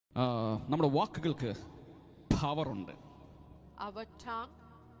നമ്മുടെ വാക്കുകൾക്ക് പവറുണ്ട്. Our tongue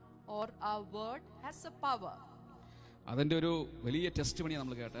or our word has a power. അതിന്റെ ഒരു വലിയ ടെസ്റ്റിമണി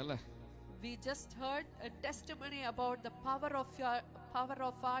നമ്മൾ കേട്ടല്ലേ. We just heard a testimony about the power of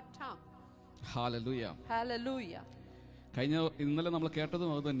our tongue. Hallelujah. Hallelujah. ഇന്നലെ നമ്മൾ കേട്ടതും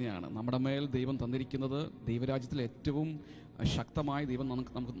അത് തന്നെയാണ്. നമ്മുടെ മേൽ ദൈവം തന്നിരിക്കുന്നത്, ദൈവരാജ്യത്തിൽ ഏറ്റവും ശക്തമായ ദൈവം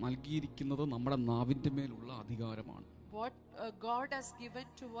നമുക്ക് നൽകിയിരിക്കുന്നത് നമ്മുടെ നാവിന്റെ മേലുള്ള അധികാരമാണ്. What God has given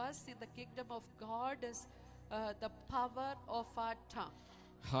to us in the kingdom of God is the power of our tongue.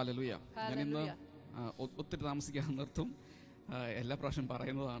 Hallelujah. ഞാൻ ഇന്ന് ഒത്തിരി താമസിക്കാൻ നിർത്തും. എല്ലാ പ്രാവശ്യം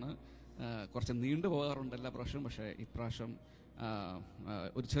പറയുന്നതാണ്, കുറച്ച് നീണ്ടു പോകാറുണ്ട് എല്ലാ പ്രാവശ്യവും. പക്ഷേ ഇപ്രാവശ്യം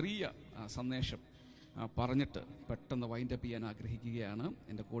ഒരു ചെറിയ സന്ദേശം പറഞ്ഞിട്ട് പെട്ടെന്ന് വൈൻഡപ്പ് ചെയ്യാൻ ആഗ്രഹിക്കുകയാണ്.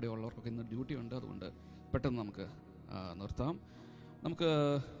 എൻ്റെ കൂടെ ഉള്ളവർക്കൊക്കെ ഇന്ന് ഡ്യൂട്ടി ഉണ്ട്, അതുകൊണ്ട് പെട്ടെന്ന് നമുക്ക് നിർത്താം. നമുക്ക്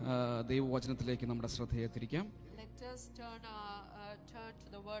ദൈവവചനത്തിലേക്ക് നമ്മുടെ ശ്രദ്ധയെ തിരിക്കാം.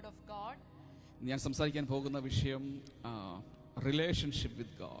 ഞാൻ സംസാരിക്കാൻ പോകുന്ന വിഷയം റിലേഷൻഷിപ്പ്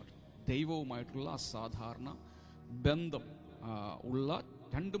വിത്ത് ഗോഡ്. ദൈവവുമായിട്ടുള്ള അസാധാരണ ബന്ധം ഉള്ള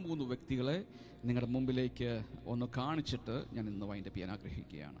 2-3 വ്യക്തികളെ നിങ്ങളുടെ മുമ്പിലേക്ക് ഒന്ന് കാണിച്ചിട്ട് ഞാൻ ഇന്ന് വൈൻഡപ്പ് ചെയ്യാൻ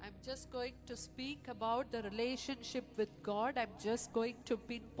ആഗ്രഹിക്കുകയാണ്. I'm just going to speak about the relationship with God. I'm just going to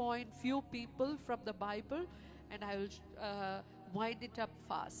pinpoint few people from the Bible and I will wind it up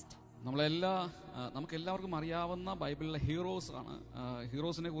fast. നമുക്ക് എല്ലാവർക്കും അറിയാവുന്ന ബൈബിളിലെ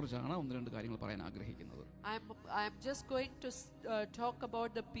ഹീറോസിനെ കുറിച്ചാണ് 1-2 കാര്യങ്ങൾ പറയാൻ ആഗ്രഹിക്കുന്നത്. I'm just going to talk about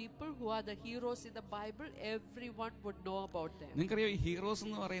the people who are the heroes in the Bible. Everyone would know about them. നിങ്ങൾക്കറിയാം, ഈ ഹീറോസ്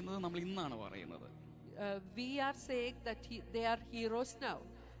എന്ന് പറയുന്നത് നമ്മൾ ഇന്നാണ് പറയുന്നത്. We are saying that they are heroes now.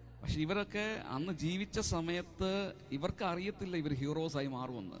 പക്ഷെ ഇവരൊക്കെ അന്ന് ജീവിച്ച സമയത്ത് ഇവർക്ക് അറിയത്തില്ല ഇവർ ഹീറോസ് ആയി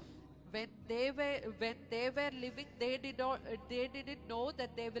മാറുമെന്ന്. When they were living, they didn't know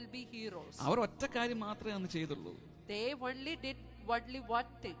that they will be heroes. അവർ ഒറ്റ കാര്യം മാത്രമേ അന്ന് ചെയ്തുള്ളൂ. They only did one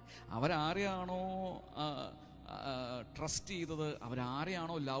thing. അവരാരെയാണോ trust ചെയ്തത്,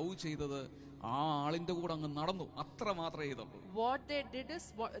 അവരാരെയാണോ ലവ് ചെയ്തത്, ആ ആളിന്റെ കൂടെ അങ്ങ് നടന്നു, അത്ര മാത്രമേ ചെയ്തുള്ളൂ. What they did is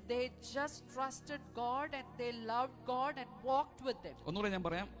they just trusted God and they loved God and walked with them. ഒന്നുകൂടെ ഞാൻ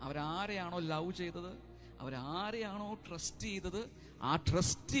പറയാം, അവരാരെയാണോ ലവ് ചെയ്തത്, അവരാരെയാണോ ട്രസ്റ്റ് ചെയ്തത്, ആ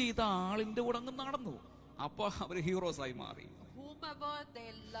ട്രസ്റ്റ് ചെയ്ത ആളിന്റെ കൂടെ അങ്ങ് നടന്നു, അപ്പൊ അവർ ഹീറോസ് ആയി മാറി. Whomever they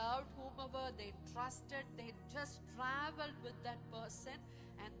loved, whomever they trusted, they just traveled with that person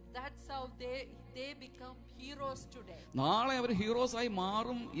and that's how they become heroes today. നാളെ അവർ ഹീറോസ് ആയി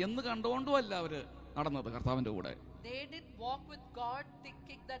മാറും എന്ന് കണ്ടുകൊണ്ടുമല്ല അവര് നടന്നത് കർത്താവിന്റെ കൂടെ. They didn't walk with God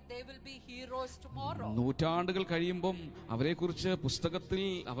thinking that they will be heroes tomorrow. നൂറ്റാണ്ടുകൾ കഴിയുമ്പം അവരെക്കുറിച്ച് പുസ്തകത്തിൽ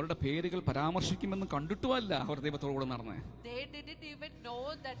അവരുടെ പേരുകൾ പരാമർശിക്കുമെന്ന് കണ്ടിട്ടുമല്ല അവർ ദൈവത്തോടുകൂടെ നടന്നേ. They didn't even know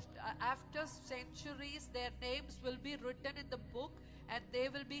that after centuries their names will be written in the book and they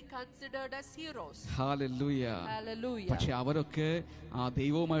will be considered as heroes. Hallelujah. Hallelujah. പക്ഷെ അവരൊക്കെ ആ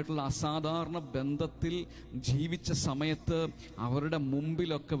ദൈവവുമായിട്ടുള്ള അസാധാരണ ബന്ധത്തിൽ ജീവിച്ച സമയത്ത് അവരുടെ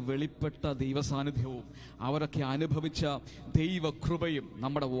മുമ്പിലൊക്കെ വെളിപ്പെട്ട ദൈവസാന്നിധ്യവും അവരൊക്കെ അനുഭവിച്ച ദൈവകൃപയും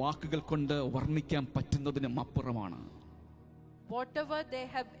നമ്മുടെ വാക്കുകൾ കൊണ്ട് വർണ്ണിക്കാൻ പറ്റുന്നതിനും അപ്പുറമാണ്. Whatever they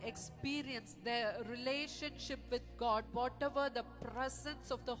have experienced, their relationship with God, whatever the presence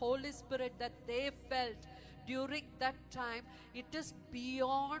of the Holy Spirit that they felt during that time, it is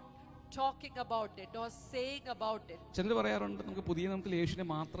beyond talking about it or saying about it. ചിലർ പറയാറുണ്ട്, നമുക്ക് പുതിയ നിയമത്തിൽ യേശുവിനെ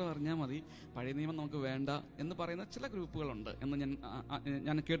മാത്രം അറിഞ്ഞാൽ മതി, പഴയ നിയമം നമുക്ക് വേണ്ട എന്ന് പറയുന്ന ചില ഗ്രൂപ്പുകളുണ്ട് എന്ന്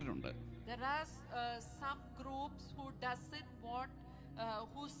ഞാൻ കേട്ടിട്ടുണ്ട്. There are some groups who doesn't want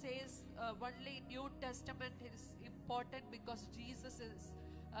who says only New Testament is important because Jesus is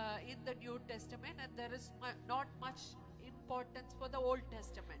in the New Testament and there is not much importance for the Old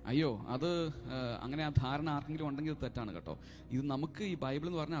Testament. അയ്യോ, അത് അങ്ങനെ ആ ധാരണ ആർക്കെങ്കിലും ഉണ്ടെങ്കിൽ തെറ്റാണ് കേട്ടോ. ഇത് നമുക്ക് ഈ ബൈബിൾ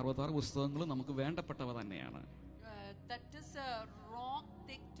എന്ന് പറഞ്ഞ 66 പുസ്തകങ്ങൾ നമുക്ക് വേണ്ടപ്പെട്ടവ തന്നെയാണ്. That is a wrong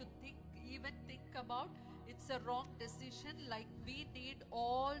thing to think about. It's a wrong decision. Like we need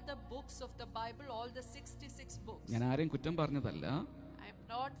all the books of the Bible, all the 66 books. ഞാൻ ആരെയും കുറ്റം പറഞ്ഞതല്ല. I'm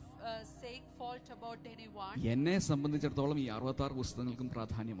not saying fault about anyone. എന്നെ സംബന്ധിച്ചിടത്തോളം ഈ 66 പുസ്തകങ്ങൾക്കും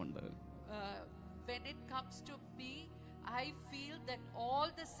പ്രാധാന്യമുണ്ട്. When it comes to me, I feel that all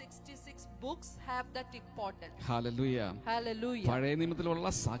the 66 books have that importance. Hallelujah. Hallelujah. പഴയ നിയമത്തിലുള്ള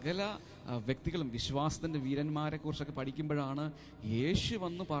സകല വ്യക്തികളും വിശ്വാസത്തിന്റെ വീരന്മാരെ കുറിച്ചൊക്കെ പഠിക്കുമ്പോഴാണ് യേശു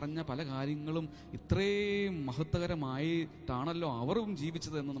വന്ന് പറഞ്ഞ പല കാര്യങ്ങളും ഇത്രയും മഹത്വകരമായിട്ടാണല്ലോ അവരും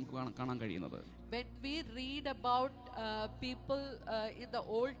ജീവിച്ചത് എന്ന് നമുക്ക് കാണാൻ കഴിയുന്നത്. When we read about people in the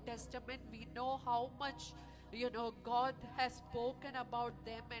Old Testament, we know how much God has spoken about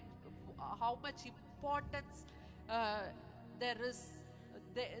them and how much importance there is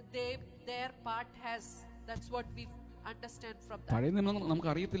their part has. That's what we understand from that. പഴയ നിയമം നമുക്ക്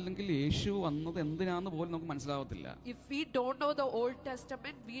അറിയത്തില്ലെങ്കിൽ യേശു വന്നത് എന്തിനാന്ന് പോലും നമുക്ക് മനസ്സിലാവത്തില്ല. If we don't know the Old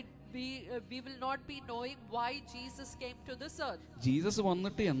Testament, we will not be knowing why Jesus came to this earth. Jesus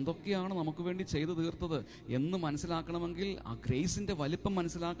വന്നിട്ട് എന്തൊക്കെയാണ് നമുക്ക് വേണ്ടി ചെയ്തു തീർത്തത് എന്ന് മനസ്സിലാക്കണമെങ്കിൽ, ആ ഗ്രേസിന്റെ വലിപ്പം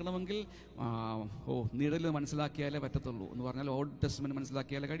മനസ്സിലാക്കണമെങ്കിൽ നിഴല് മനസ്സിലാക്കിയാലേ പറ്റത്തുള്ളൂ എന്ന് പറഞ്ഞാൽ ഓൾഡ് ടെസ്റ്റ്മെന്റ്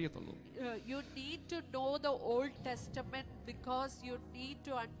മനസ്സിലാക്കിയാലേ കഴിയത്തുള്ളൂ. You need to know the Old Testament because you need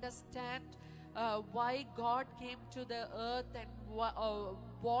to understand why God came to the earth and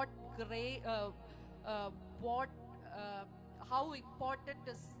how important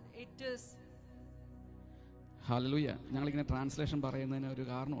it is. Hallelujah. ഞങ്ങളിങ്ങനെ ട്രാൻസ്ലേഷൻ പറയുന്നതിന് ഒരു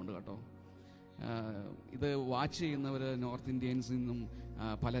കാരണമുണ്ട് കേട്ടോ. ഇത് വാച്ച് ചെയ്യുന്നവർ നോർത്ത് ഇന്ത്യൻസിൽ നിന്നും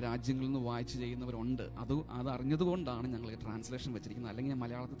പല രാജ്യങ്ങളിൽ നിന്നും വായിച്ച് ചെയ്യുന്നവരുണ്ട്. അത് അറിഞ്ഞതുകൊണ്ടാണ് ഞങ്ങൾ ട്രാൻസ്ലേഷൻ വെച്ചിരിക്കുന്നത്. അല്ലെങ്കിൽ ഞാൻ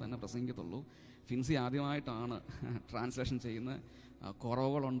മലയാളത്തിൽ തന്നെ പ്രസംഗിക്കത്തുള്ളൂ. ഫിൻസി ആദ്യമായിട്ടാണ് ട്രാൻസ്ലേഷൻ ചെയ്യുന്നത്.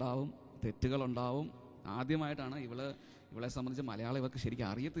 കുറവുകളുണ്ടാവും, തെറ്റുകളുണ്ടാവും. ആദ്യമായിട്ടാണ് ഇവളെ സംബന്ധിച്ച് മലയാളം ഇവർക്ക് ശരിക്കും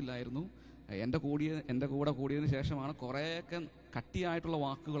അറിയത്തില്ലായിരുന്നു. എൻ്റെ കൂടെ കൂടിയതിന് ശേഷമാണ് കുറേയൊക്കെ കട്ടിയായിട്ടുള്ള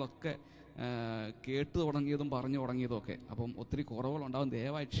വാക്കുകളൊക്കെ കേട്ടു തുടങ്ങിയതും പറഞ്ഞു തുടങ്ങിയതും ഒക്കെ. അപ്പം ഒത്തിരി കുറവുകളുണ്ടാവും.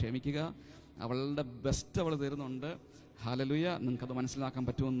 ദയവായി ക്ഷമിക്കുക. അവളുടെ ബെസ്റ്റ് അവൾ തരുന്നുണ്ട്. ഹല്ലേലൂയ. നിങ്ങൾക്കത് മനസ്സിലാക്കാൻ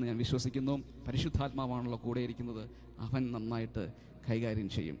പറ്റുമെന്ന് ഞാൻ വിശ്വസിക്കുന്നു. പരിശുദ്ധാത്മാവാണല്ലോ കൂടെ ഇരിക്കുന്നത്. അവൻ നന്നായിട്ട് കൈകാര്യം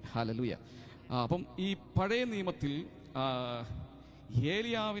ചെയ്യും. ഹല്ലേലൂയ. അപ്പം ഈ പഴയ നിയമത്തിൽ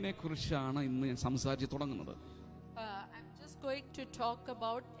ഏലിയാവിനെ കുറിച്ചാണ് ഇന്ന് ഞാൻ സംസാരിച്ച് തുടങ്ങുന്നത്. I'm just going to talk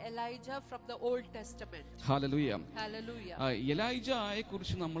about Elijah from the Old Testament. Hallelujah. Hallelujah. എലൈജയെ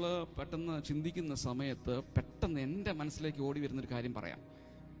കുറിച്ച് നമ്മൾ പെട്ടെന്ന് ചിന്തിക്കുന്ന സമയത്ത് പെട്ടെന്ന് എൻ്റെ മനസ്സിലേക്ക് ഓടി വരുന്ന ഒരു കാര്യം പറയാം.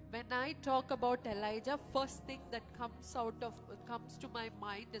 When I talk about Elijah, first thing that comes to my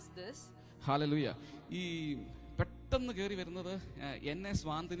mind is this. Hallelujah. ഈ പെട്ടെന്ന് കയറി വരുന്നത് എന്നെ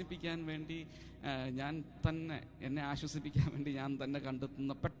സ്വാന്തനിപ്പിക്കാൻ വേണ്ടി എന്നെ ആശ്വസിപ്പിക്കാൻ വേണ്ടി ഞാൻ തന്നെ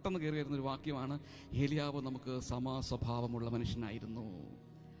കണ്ടെത്തുന്ന പെട്ടെന്ന് കയറി വരുന്നൊരു വാക്യമാണ്, ഏലിയാവ് നമുക്ക് സമസ്വഭാവമുള്ള മനുഷ്യനായിരുന്നു.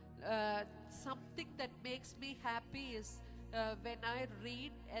 Something that makes me happy is when I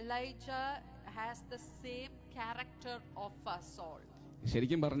read Elijah has the same character of us all.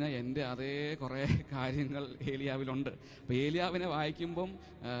 ശരിക്കും പറഞ്ഞാൽ എൻ്റെ അതേ കുറേ കാര്യങ്ങൾ ഏലിയാവിലുണ്ട്. അപ്പോൾ ഏലിയാവിനെ വായിക്കുമ്പം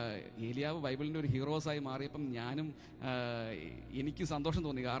ഏലിയാവ് ബൈബിളിൻ്റെ ഒരു ഹീറോസായി മാറിയപ്പം എനിക്ക് സന്തോഷം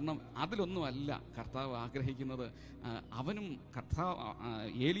തോന്നി. കാരണം അതിലൊന്നുമല്ല കർത്താവ് ആഗ്രഹിക്കുന്നത്.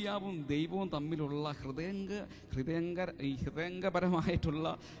 ഏലിയാവും ദൈവവും തമ്മിലുള്ള ഹൃദയംഗപരമായിട്ടുള്ള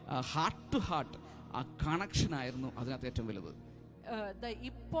ഹാർട്ട് ടു ഹാർട്ട് ആ കണക്ഷനായിരുന്നു അതിനകത്ത് ഏറ്റവും വലുത്. The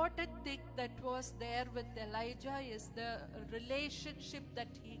important thing that was there with Elijah is the relationship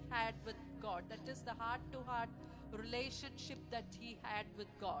that he had with God. That is the heart-to-heart relationship that he had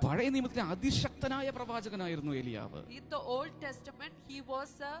with God. പഴയ നിയമത്തിലെ അതിശക്തനായ പ്രവാചകനായിരുന്നു ഏലിയാവ്. In the Old Testament, he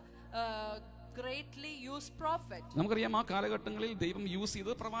was a greatly used prophet. നമുക്കറിയാം ആ കാലഘട്ടങ്ങളിൽ ദൈവം use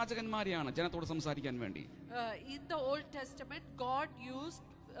ചെയ്തത് പ്രവാചകന്മാരെയാണ് ജനത്തോട് സംസാരിക്കാൻ വേണ്ടി. In the Old Testament, God used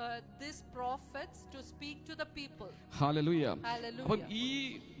these prophets to speak to the people. Hallelujah. Hallelujah. അപ്പം ഈ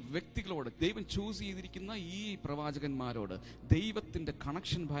വ്യക്തികളോട് ദൈവം ചൂസ് ചെയ്തിരിക്കുന്ന ഈ പ്രവാചകന്മാരോട് ദൈവത്തിന്റെ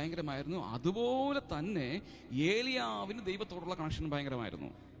കണക്ഷൻ ഭയങ്കരമായിരുന്നു. അതുപോലെ തന്നെ ഏലിയാവിന് ദൈവത്തോടുള്ള connection ഭയങ്കരമായിരുന്നു.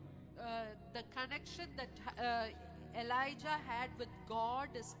 The connection that Elijah had with God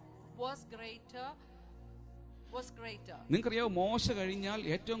was greater. നിങ്ങൾക്കറിയാമോ, മോശ കഴിഞ്ഞാൽ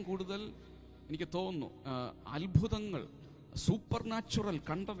ഏറ്റവും കൂടുതൽ എനിക്ക് തോന്നുന്നു അത്ഭുതങ്ങൾ സൂപ്പർ നാച്ചുറൽ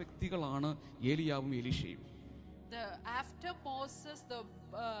കണ്ട വ്യക്തികളാണ് ഏലിയാവും എലീഷയും. After Moses,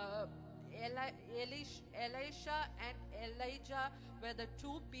 Elisha and Elijah were the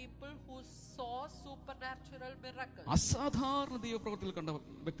two people who saw supernatural miracles. അസാധാരണ ദൈവപ്രവൃത്തികൾ കണ്ട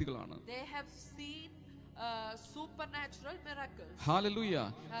വ്യക്തികളാണ്. They have seen supernatural miracles. Hallelujah.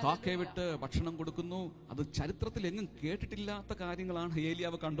 കാക്കയെ വിട്ട് ഭക്ഷണം കൊടുക്കുന്നു. അത് ചരിത്രത്തിൽ എങ്ങും കേട്ടിട്ടില്ലാത്ത കാര്യങ്ങളാണ്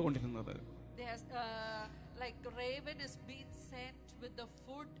ഏലിയാവ് കണ്ടുകൊണ്ടിരുന്നത്. Like raven is being sent with the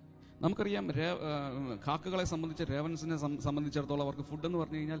food. നമുക്കറിയാം കാക്കകളെ സംബന്ധിച്ച്, റേവൻസിനെ സംബന്ധിച്ചിടത്തോളം അവർക്ക് ഫുഡ് എന്ന്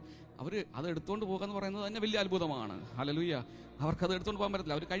പറഞ്ഞു കഴിഞ്ഞാൽ അവർ അത് എടുത്തുകൊണ്ട് പോകുക എന്ന് പറയുന്നത് തന്നെ വലിയ അത്ഭുതമാണ്. ഹല്ലേലൂയ. അവർക്കത് എടുത്തുകൊണ്ട് പോകാൻ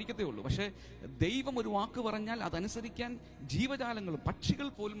പറ്റത്തില്ല, അവർ കഴിക്കത്തേ ഉള്ളൂ. പക്ഷേ ദൈവം ഒരു വാക്ക് പറഞ്ഞാൽ അതനുസരിക്കാൻ ജീവജാലങ്ങളും പക്ഷികൾ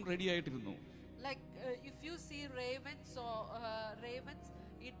പോലും ready ആയിട്ടിരുന്നു. Like if you see ravens,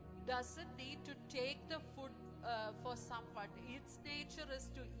 it doesn't need to take the food for someone. Its nature is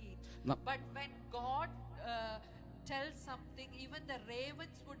to eat. But when God tells something, even the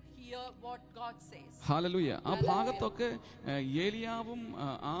ravens would hear what God says. Hallelujah. ആ ഭാഗത്തൊക്കെ ഏലിയാവും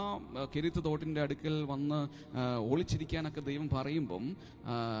ആ Cherith തോട്ടിന്റെ അടുക്കൽ വന്ന് ഒളിച്ചിരിക്കാനൊക്കെ ദൈവം പറയുമ്പം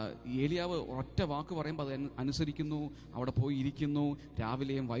ഏലിയാവ് ഒറ്റ വാക്ക് പറയുമ്പോൾ അത് അനുസരിക്കുന്നു. അവിടെ പോയി ഇരിക്കുന്നു.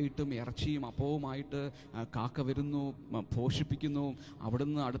 രാവിലെയും വൈകിട്ടും ഇറച്ചിയും അപ്പവുമായിട്ട് കാക്ക വരുന്നു, പോഷിപ്പിക്കുന്നു.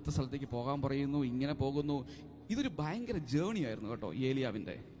 അവിടുന്ന് അടുത്ത സ്ഥലത്തേക്ക് പോകാൻ പറയുന്നു. ഇങ്ങനെ പോകുന്നു. ഇതൊരു ഭയങ്കര ജേർണി ആയിരുന്നു കേട്ടോ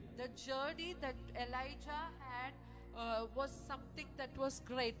ഏലിയാവിന്റെ. The journey that Elijah had was something that was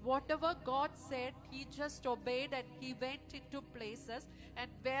great. Whatever God said, he just obeyed and he went into places, and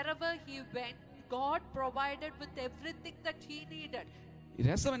wherever he went, God provided with everything that he needed.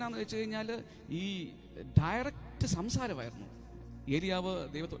 രസം എന്നാന്ന് വെച്ച് കഴിഞ്ഞാൽ ഈ direct സംസാരമായിരുന്നു.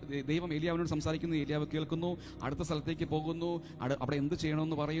 ദൈവം ഏലിയാവിനോട് സംസാരിക്കുന്നു, ഏലിയാവ് കേൾക്കുന്നു, അടുത്ത സ്ഥലത്തേക്ക് പോകുന്നു, അവിടെ എന്ത്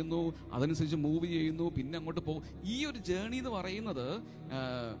ചെയ്യണമെന്ന് പറയുന്നു, അതനുസരിച്ച് മൂവ് ചെയ്യുന്നു, പിന്നെ അങ്ങോട്ട് പോകും. ഈ ഒരു ജേണി എന്ന് പറയുന്നത്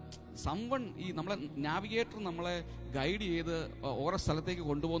ഈ നമ്മളെ നാവിഗേറ്റർ നമ്മളെ ഗൈഡ് ചെയ്ത് ഓരോ സ്ഥലത്തേക്ക്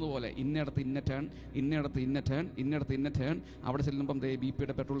കൊണ്ടുപോകുന്ന പോലെ ഇന്നയിടത്ത് ഇന്ന ടേൺ, ഇന്നയിടത്ത് ഇന്ന ടേൺ, ഇന്നയിടത്ത് ഇന്ന ടേൺ, അവിടെ ചെല്ലുമ്പം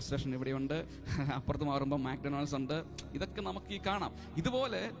BP-യുടെ പെട്രോൾ സ്റ്റേഷൻ ഇവിടെയുണ്ട്, അപ്പുറത്ത് മാറുമ്പം മാക്ഡൊണാൾഡ്സ് ഉണ്ട്. ഇതൊക്കെ നമുക്ക് ഈ കാണാം.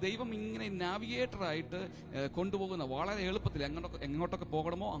 ഇതുപോലെ ദൈവം ഇങ്ങനെ നാവിഗേറ്ററായിട്ട് കൊണ്ടുപോകുന്ന വളരെ എളുപ്പത്തിൽ എങ്ങോട്ടൊക്കെ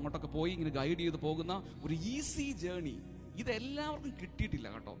പോകണമോ അങ്ങോട്ടൊക്കെ പോയി ഇങ്ങനെ ഗൈഡ് ചെയ്ത് പോകുന്ന ഒരു ഈസി ജേണി ഇതെല്ലാവർക്കും കിട്ടിയിട്ടില്ല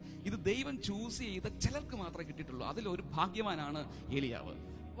കേട്ടോ. ഇത് ദൈവം ചൂസ് ചെയ്ത ചിലർക്ക് മാത്രമേ കിട്ടിയിട്ടുള്ളൂ. അതിലൊരു ഭാഗ്യവാനാണ് ഏലിയാവ്.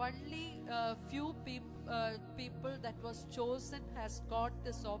 Only few people that was chosen has got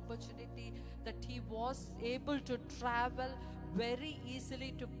this opportunity, that he was able to travel very easily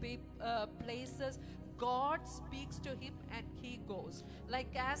to places. God speaks to him and he goes.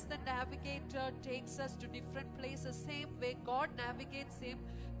 Like as the navigator takes us to different places, same way God navigates him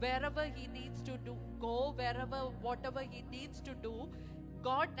wherever he needs to go, whatever he needs to do.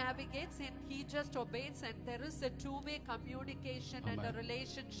 God navigates and he just obeys, and there is a two-way communication. Amen. And a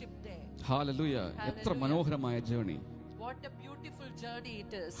relationship there. Hallelujah. എത്ര മനോഹരമായ journey. What a beautiful journey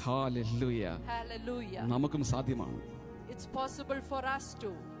it is. Hallelujah. Hallelujah. നമുക്കും സാധ്യമാണ്. It's possible for us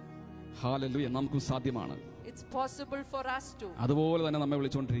to. Hallelujah. നമുക്കും സാധ്യമാണ്. It's possible for us to. അതുപോലെ തന്നെ നമ്മെ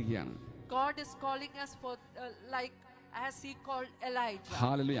വിളിച്ചുകൊണ്ടിരിക്കുകയാണ്. God is calling us for like as he called Elijah.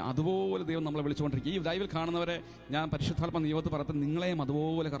 Hallelujah. അതുപോലെ ദൈവം നമ്മളെ വിളിച്ചുകൊണ്ടിരിക്കുക. ഈ ലൈവിൽ കാണുന്നവരെ ഞാൻ പരിശുദ്ധാത്മ നിയോഗത്തിൽ പറയുന്നത് നിങ്ങളെയും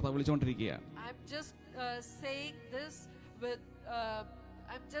അതുപോലെ കർത്താവ് വിളിച്ചുകൊണ്ടിരിക്കുകയാണ്. I'm just saying this with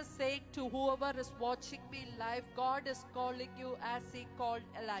I'm just saying to whoever is watching me live, God is calling you as he called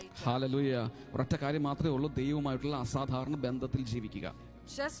Elijah. Hallelujah. ഒരൊറ്റ കാര്യം മാത്രമേ ഉള്ളൂ, ദൈവവുമായിട്ടുള്ള അസാധാരണ ബന്ധത്തിൽ ജീവിക്കുക.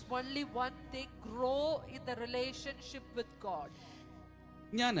 Just only one thing, grow in the relationship with God.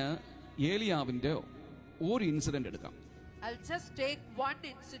 ഞാൻ ഏലിയാവിന്റെ ഒരു ഇൻസിഡന്റ് എടുക്കാം. I'll just take one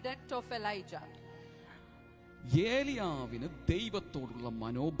incident of Elijah. ഏലിയാവിന് ദൈവത്തോടുള്ള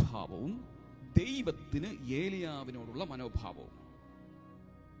മനോഭാവവും ദൈവത്തിന് ഏലിയാവിനോടുള്ള മനോഭാവവും.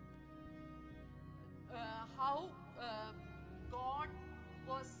 How God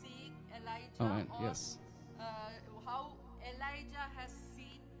was seeing Elijah, or yes. How Elijah has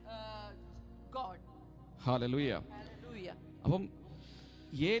seen God. Hallelujah. Hallelujah. അപ്പം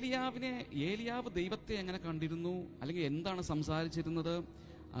ഏലിയാവ് ദൈവത്തെ എങ്ങനെ കണ്ടിരുന്നു, അല്ലെങ്കിൽ എന്താണ് സംസാരിച്ചിരുന്നത്,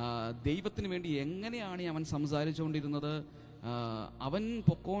 ദൈവത്തിന് വേണ്ടി എങ്ങനെയാണ് അവൻ സംസാരിച്ചുകൊണ്ടിരുന്നത്, അവൻ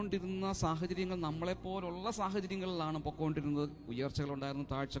പൊക്കോണ്ടിരുന്ന സാഹചര്യങ്ങൾ നമ്മളെപ്പോലുള്ള സാഹചര്യങ്ങളിലാണ് പൊക്കോണ്ടിരുന്നത്. ഉയർച്ചകളുണ്ടായിരുന്നു,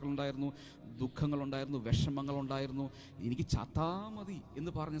 താഴ്ചകളുണ്ടായിരുന്നു, ദുഃഖങ്ങളുണ്ടായിരുന്നു, വിഷമങ്ങളുണ്ടായിരുന്നു. എനിക്ക് ചത്താ മതി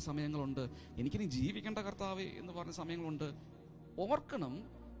എന്ന് പറഞ്ഞ സമയങ്ങളുണ്ട്, എനിക്കിനി ജീവിക്കേണ്ട കർത്താവേ എന്ന് പറഞ്ഞ സമയങ്ങളുണ്ട്. ഓർക്കണം,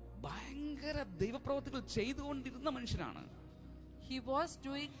 ഭയങ്കര ദൈവപ്രവൃത്തികൾ ചെയ്തുകൊണ്ടിരുന്ന മനുഷ്യനാണ്. He was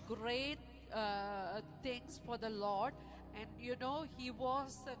doing great things for the Lord, and you know, he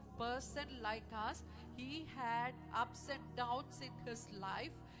was a person like us. He had ups and downs in his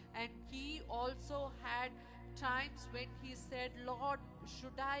life, and he also had times when he said, Lord,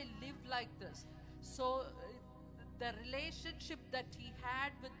 should I live like this? So the relationship that he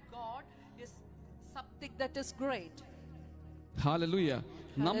had with God is something that is great. Hallelujah.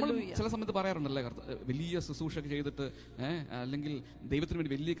 നമ്മൾ ചില സമയത്ത് പറയാറുണ്ടല്ലേ, വലിയ ശുശ്രൂഷയൊക്കെ ചെയ്തിട്ട് അല്ലെങ്കിൽ ദൈവത്തിന്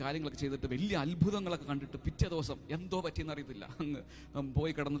വേണ്ടി വലിയ കാര്യങ്ങളൊക്കെ ചെയ്തിട്ട് വലിയ അത്ഭുതങ്ങളൊക്കെ കണ്ടിട്ട് പിറ്റേ ദിവസം എന്തോ പറ്റിയെന്ന് അറിയത്തില്ല, അങ്ങ്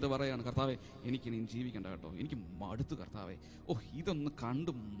പോയി കിടന്നിട്ട് പറയാണ്, കർത്താവേ എനിക്കിനി ജീവിക്കണ്ട കേട്ടോ, എനിക്ക് മടുത്തു കർത്താവേ, ഇതൊന്ന്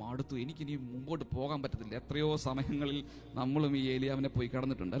കണ്ടു മടുത്തു, എനിക്കിനി മുമ്പോട്ട് പോകാൻ പറ്റത്തില്ല. എത്രയോ സമയങ്ങളിൽ നമ്മളും ഈ ഏലിയാവിനെ പോയി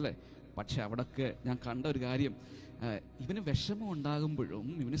കിടന്നിട്ടുണ്ട് അല്ലേ. പക്ഷെ അവിടൊക്കെ ഞാൻ കണ്ട ഒരു കാര്യം, ഇവന് വിഷമം ഉണ്ടാകുമ്പോഴും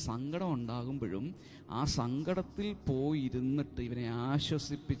ഇവന് സങ്കടം ഉണ്ടാകുമ്പോഴും ആ സങ്കടത്തിൽ പോയിരുന്നിട്ട് ഇവനെ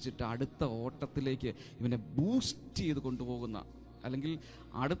ആശ്വസിപ്പിച്ചിട്ട് അടുത്ത ഓട്ടത്തിലേക്ക് ഇവനെ ബൂസ്റ്റ് ചെയ്ത് കൊണ്ടുപോകുന്ന, അല്ലെങ്കിൽ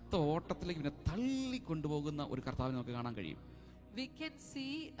അടുത്ത ഓട്ടത്തിലേക്ക് ഇവനെ തള്ളി കൊണ്ടുപോകുന്ന ഒരു കർത്താവിനെ നമുക്ക് കാണാൻ കഴിയും. We can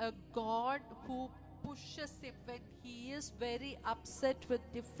see a God who pushes him when he is very upset with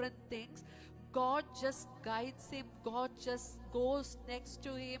different things. God just guides him. God just goes next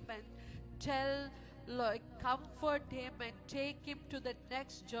to him and comfort him and take him to the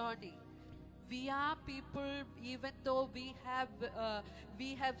next journey. We are people, even though we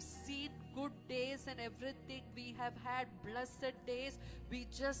have seen good days and everything, we have had blessed days, we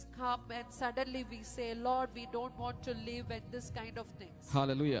just come and suddenly we say, Lord, we don't want to live, and this kind of things.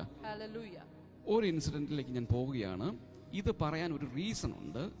 Hallelujah. Hallelujah. ഒരു ഇൻസിഡന്റിലേക്ക് ഞാൻ പോവുകയാണ്. ഇത് പറയാൻ ഒരു reason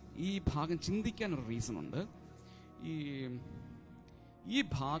ഉണ്ട്, ഈ ഭാഗം ചിന്തിക്കാൻ ഒരു റീസൺ ഉണ്ട്. ഈ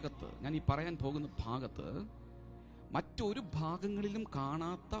ഭാഗത്ത്, ഞാൻ ഈ പറയാൻ പോകുന്ന ഭാഗത്ത് മറ്റൊരു ഭാഗങ്ങളിലും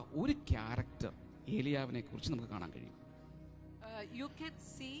കാണാത്ത ഒരു ക്യാരക്ടർ ഏലിയാവിനെ കുറിച്ച് നമുക്ക് കാണാൻ കഴിയും. You can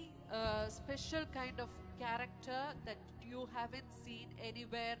see a special kind of character that you haven't seen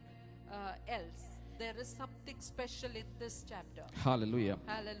anywhere else. There is something special in this chapter. Hallelujah.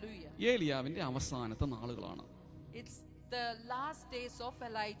 Hallelujah. ഏലിയാവിന്റെ അവസാനത്തെ നാളുകളാണ്. It's the last days of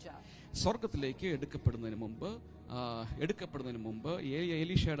Elijah. സ്വർഗ്ഗത്തിലേക്ക് എടുക്കപ്പെടുന്നതിന് മുമ്പ്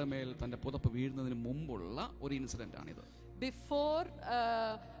എലീഷയുടെ മേൽ തന്റെ പുതപ്പ് വീഴുന്നതിന് മുമ്പുള്ള ഒരു ഇൻസിഡന്റ് ആണിത്.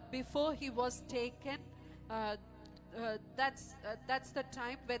 Before he was taken, that's the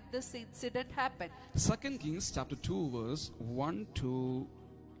time when this incident happened. 2 Kings chapter 2 verse 1 to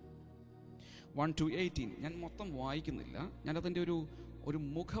 18. ഞാൻ മൊത്തം വായിക്കുന്നില്ല. ഞാൻ അതിൻ്റെ ഒരു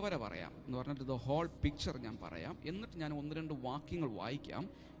മുഖവര പറയാം എന്ന് പറഞ്ഞിട്ട് ദ ഹോൾ പിക്ചർ ഞാൻ പറയാം. എന്നിട്ട് ഞാൻ 1-2 വാക്യങ്ങൾ വായിക്കാം.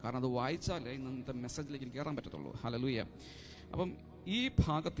 കാരണം അത് വായിച്ചാലേ ഇന്നത്തെ മെസ്സേജിലേക്ക് കയറാൻ പറ്റത്തുള്ളൂ. ഹല്ലേലൂയ. അപ്പം ഈ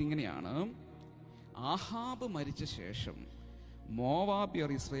ഭാഗത്ത് ഇങ്ങനെയാണ്: ആഹാബ് മരിച്ച ശേഷം മോവാബ്യർ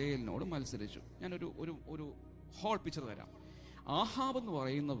ഇസ്രായേലിനോട് മത്സരിച്ചു. ഞാനൊരു ഒരു ഹോൾ പിക്ചർ തരാം. ആഹാബ് എന്ന്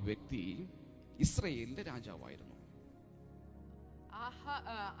പറയുന്ന വ്യക്തി ഇസ്രായേലിന്റെ രാജാവായിരുന്നു.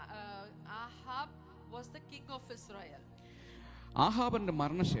 Ahab was the king of Israel. ആഹാബിന്റെ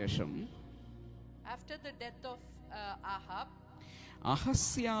മരണശേഷം, after the death of Ahab,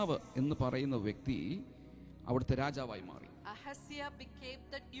 അഹസ്യാവ് എന്ന് പറയുന്ന വ്യക്തി അവിടുത്തെ രാജാവായി മാറി. Ahazia became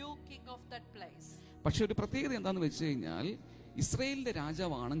the new king of that place. പക്ഷെ ഒരു പ്രത്യേകത എന്താണെന്ന് വെച്ച് കഴിഞ്ഞാൽ, ഇസ്രായേലിന്റെ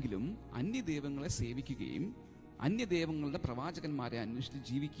രാജാവാണെങ്കിലും അന്യദൈവങ്ങളെ സേവിക്കുകയും അന്യദൈവങ്ങളുടെ പ്രവാചകന്മാരെ അന്വേഷിച്ച്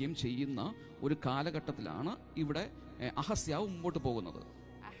ജീവിക്കുകയും ചെയ്യുന്ന ഒരു കാലഘട്ടത്തിലാണ് ഇവിടെ അഹസ്യാവ് മുമ്പോട്ട് പോകുന്നത്.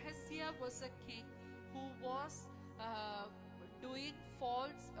 Ahazia was a king who was doing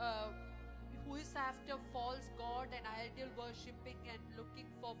false, who is after false god and idol worshipping and looking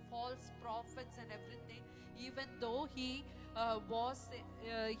for false prophets and everything, even though he was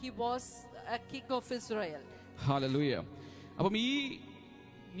a king of Israel. Hallelujah. അപ്പം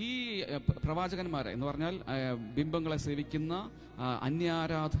ഈ പ്രവാചകന്മാരെ എന്ന് പറഞ്ഞാൽ ബിംബങ്ങളെ സേവിക്കുന്ന,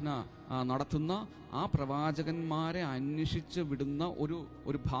 അന്യാരാധന നടത്തുന്ന ആ പ്രവാചകന്മാരെ അന്വേഷിച്ച് വിടുന്ന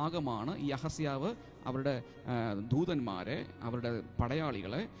ഒരു ഭാഗമാണ് ഈ അഹസ്യാവ് അവരുടെ ദൂതന്മാരെ, അവരുടെ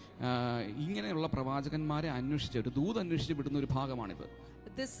പടയാളികളെ, ഇങ്ങനെയുള്ള പ്രവാചകന്മാരെ അന്വേഷിച്ച് ഒരു ദൂത് അന്വേഷിച്ച് വിടുന്ന ഒരു ഭാഗമാണിത്.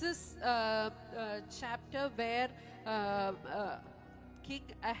 This is a chapter where King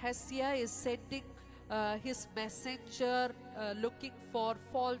Ahazia is sending his messenger looking for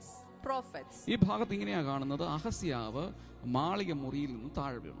false prophets. ഈ ഭാഗത്ത് ഇങ്ങനെയാണ് കാണുന്നത്: അഹസ്യാവ് മാളിക മുറിയിൽ നിന്ന്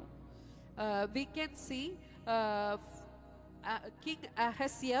താഴെ വീണു. We can see King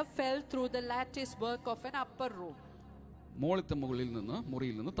Ahazia fell through the lattice work of an upper room.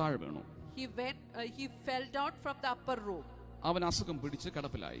 മുറിയിൽ നിന്ന് താഴെ വീണു. He fell down from the upper room. അവൻ അസുഖം പിടിച്ച്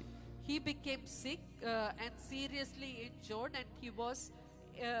കിടപ്പിലായി. He became sick and seriously injured, and he was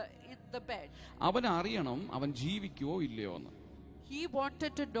in the bed. അവൻ അറിയണം അവൻ ജീവിക്കുവോ ഇല്ലയോ എന്ന്. He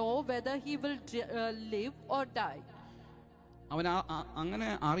wanted to know whether he will live or die. അവൻ അങ്ങനെ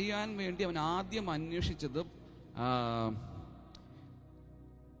അറിയാൻ വേണ്ടി അവൻ ആദ്യം അന്വേഷിച്ചത്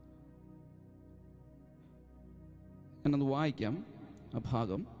എന്നൊന്ന് വായിക്കാം ആ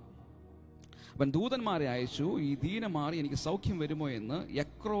ഭാഗം. അവൻ ദൂതന്മാരെ അയച്ചു, ഈ ദീനം മാറി എനിക്ക് സൗഖ്യം വരുമോ എന്ന്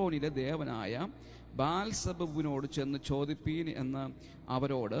എക്രോനിലെ ദേവനായ ബാൽസബബിനോട് ചെന്ന് ചോദിപ്പീൻ എന്ന്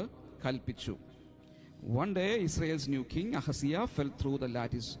അവരോട് കൽപ്പിച്ചു. One day Israel's new king Ahazia fell through the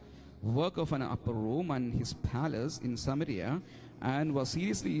lattice work of an upper room and his palace in Samaria and was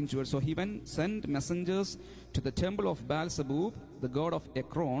seriously injured. So he sent messengers to the temple of Baal-zebub, the god of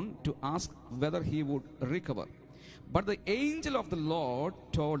Ekron, to ask whether he would recover. But the angel of the Lord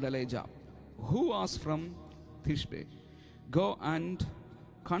told Elijah, who was from Tishbe, go and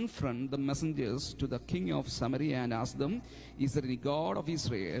confront the messengers to the king of Samaria and ask them, is there any god of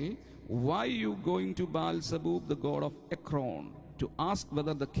Israel? Why are you going to Baal-zebub, the god of Ekron, to ask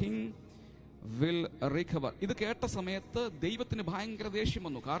whether the king will recover? ഇത് കേട്ട സമയത്ത് ദൈവത്തിന് ഭയങ്കര ദേഷ്യം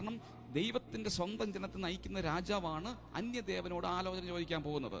വന്നു. കാരണം ദൈവത്തിന്റെ സ്വന്തം ജനത്തെ നയിക്കുന്ന രാജാവാണ് അന്യദേവനോട് ആലോചന ചോദിക്കാൻ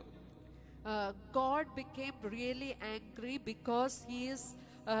പോകുന്നത്. God became really angry because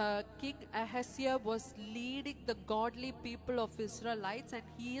King Ahazia was leading the godly people of Israelites, and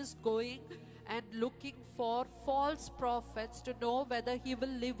he is going and looking for false prophets to know whether he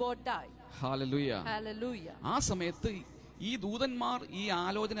will live or die. Hallelujah. Hallelujah. ആ സമയത്ത് ഈ ദൂതന്മാർ ഈ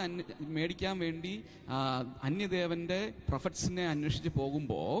ആലോചന മേടിക്കാൻ വേണ്ടി അന്യദേവന്റെ പ്രൊഫറ്റ്സിനെ അന്വേഷിച്ച്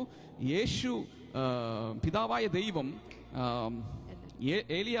പോകുമ്പോൾ യേശു പിതാവായ ദൈവം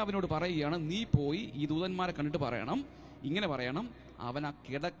ഏലിയാവിനോട് പറയുകയാണ്, നീ പോയി ഈ ദൂതന്മാരെ കണ്ടിട്ട് പറയണം, ഇങ്ങനെ പറയണം, അവൻ ആ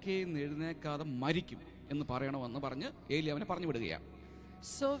കിടക്കയിൽ നിന്ന് എഴുന്നേക്കാതെ മരിക്കും എന്ന് പറയണമെന്ന് പറഞ്ഞ് ഏലിയാവിനെ പറഞ്ഞു വിടുകയാണ്.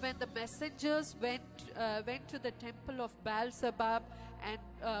 So when the messengers went to the temple of Baal-zebub and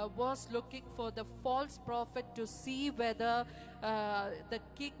was looking for the false prophet to see whether the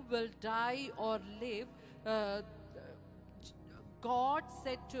king will die or live, God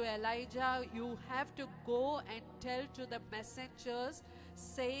said to Elijah, you have to go and tell to the messengers,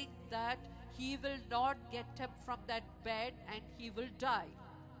 saying that he will not get up from that bed and he will die.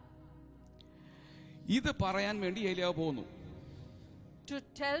 ഇത് പറയാൻ വേണ്ടി ഏലിയാവ് പോകുന്നു. To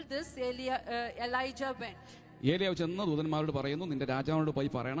tell this, Elijah went. ഏലിയാവ് ചെന്ന് ദൂതന്മാരോട് പറയുന്നു, നിന്റെ രാജാവിനോട് പോയി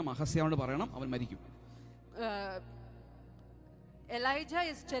പറയണം, അഹസ്യാവിനോട് പറയണം, അവൻ മരിക്കും. Elijah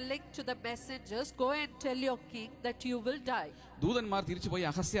is telling to the messengers, go and tell your king that you will die. ദൂതന്മാർ തിരിച്ചു പോയി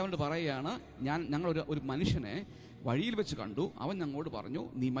അഹസ്യാവിനോട് പറയുകയാണ്, ഞങ്ങൾ ഒരു മനുഷ്യനെ വഴിയിൽ വെച്ച് കണ്ടു, അവൻ ഞങ്ങളോട് പറഞ്ഞു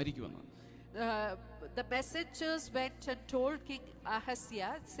നീ മരിക്കുമെന്ന്. The messengers went and told King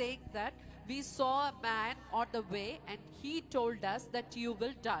Ahasiah, saying that we saw a man on the way and he told us that you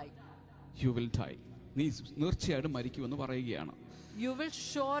will die. You will die. നീ തീർച്ചയായിട്ടും മരിക്കുമെന്ന് പറയുകയാണ്. You will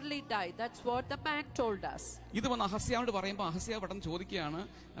surely die. That's what the man told us. ഇത് വന്ന് അഹസ്യാവിനോട് പറയുമ്പോൾ അഹസ്യാവ് പെട്ടെന്ന് ചോദിക്കുകയാണ്,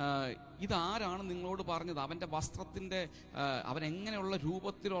 ഇതാരാണ് നിങ്ങളോട് പറഞ്ഞത്? അവന്റെ വസ്ത്രത്തിന്റെ അവൻ എങ്ങനെയുള്ള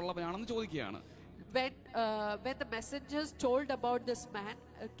രൂപത്തിലുള്ളവനാണെന്ന് ചോദിക്കുകയാണ്. When the messengers told about this man,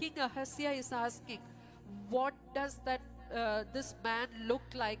 King Ahasiah is asking, what does this man look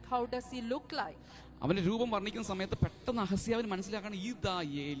like? How does he look like? അവന്റെ രൂപം വർണ്ണിക്കുന്ന സമയത്ത് പെട്ടെന്ന് അഹസ്യാവിന് മനസ്സിലാക്കണം, ഇതാ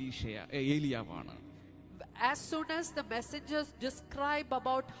ഏലിയാവാണ്. As soon as the messengers describe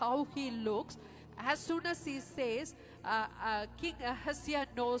about how he looks, as soon as he says, King Ahasiah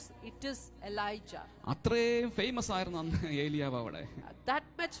knows it is Elijah. അത്രയും famous ആയിരുന്നു അന്ന് ഏലിയാവ് അവിടെ. That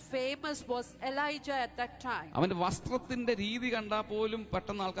much famous was Elijah at that time. അവന്റെ വസ്ത്രത്തിന്റെ രീതി കണ്ടാൽ പോലും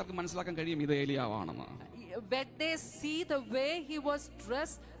പെട്ടെന്ന് ആൾക്കാർക്ക് മനസ്സിലാക്കാൻ കഴിയും ഇത് ഏലിയാവാണെന്ന്. When they see the way he was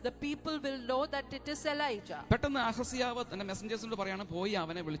dressed, the people will know that it is Elijah. പെട്ടെന്ന് അഹസ്യാവ് തന്റെ മെസ്സഞ്ചേഴ്സിനോട് പറയാണ്, പോയി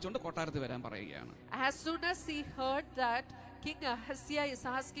അവനെ വിളിച്ചോണ്ട് കൊട്ടാരത്തിൽ വരാൻ പറയുകയാണ്. As soon as he heard that, King Ahasiah is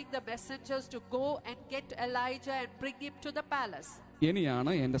asking the messengers to go and get Elijah and bring him to the palace.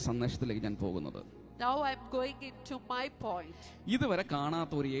 ഇനിയാണ് എന്റെ സന്ദേശത്തിലേക്ക് ഞാൻ പോകുന്നത്. Now I'm going into my point. ഇതുവരെ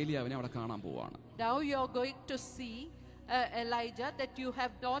കാണാത്ത ഒരു ഏലിയാവിനെ അവിടെ കാണാൻ പോവാണ്. Now you're going to see Elijah that you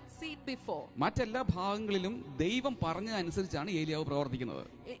have not seen before. മറ്റെല്ലാ ഭാഗങ്ങളിലും ദൈവം പറഞ്ഞതനുസരിച്ചാണ് ഏലിയാവ് പ്രവർത്തിക്കുന്നത്.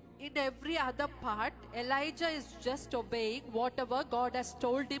 In every other part, Elijah is just obeying whatever God has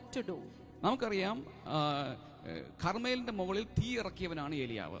told him to do. നമുക്കറിയാം, കർമേലിന്റെ മുകളിൽ തീ ഇറക്കിയവനാണ്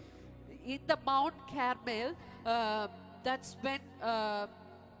ഏലിയാവ്. In the Mount Carmel, that's when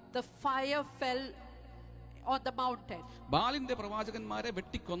the fire fell on the mountain. ബാലിന്റെ പ്രവാചകന്മാരെ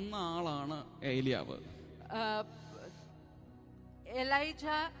വെട്ടിക്കൊന്ന ആളാണ് ഏലിയാവ്.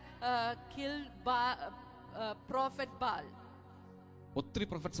 Elijah killed prophet Baal. ഒത്തിരി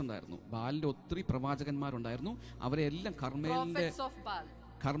prophets ഉണ്ടായിരുന്നു, ബാലിന്റെ ഒത്തിരി പ്രവാചകന്മാരുണ്ടായിരുന്നു. അവരെല്ലാം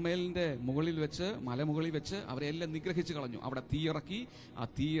കർമേലിന്റെ മുകളിൽ വെച്ച്, മലമുകളിൽ വെച്ച് അവരെല്ലാം നിഗ്രഹിച്ചു കളഞ്ഞു. അവിടെ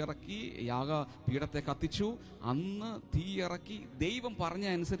തീയിറക്കി യാഗപീഠത്തെ കത്തിച്ചു. അന്ന് തീയിറക്കി ദൈവം പറഞ്ഞ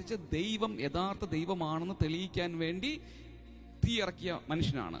അനുസരിച്ച് ദൈവം യഥാർത്ഥ ദൈവമാണെന്ന് തെളിയിക്കാൻ വേണ്ടി തീയിറക്കിയ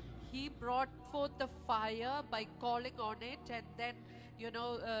മനുഷ്യനാണ്. He brought forth the fire by calling on it, and then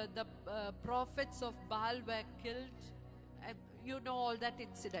the prophets of Baal were killed, and all that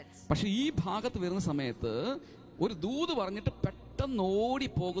incidents. പക്ഷെ ഈ ഭാഗത്ത് വരുന്ന സമയത്ത് ഒരു ദൂത് പറഞ്ഞിട്ട് പെട്ടെന്ന് ഓടി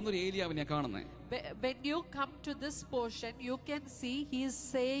പോകുന്ന ഒരു ഏലിയാവിനെ കാണുന്നേ. When you come to this portion, you can see he is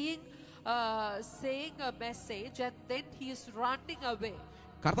saying a message, and then he is running away.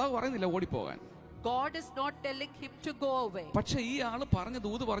 കർത്താവ് പറയുന്നില്ല ഓടിപ്പോകാൻ. God is not telling him to go away. പക്ഷെ ഈ ആള് പറഞ്ഞ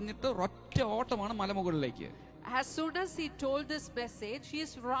ദൂത് പറഞ്ഞിട്ട് ഒറ്റ ഓട്ടമാണ് മലമുകളിലേക്ക്. As soon as he told this message, he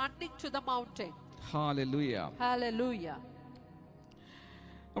is running to the mountain. Hallelujah. Hallelujah.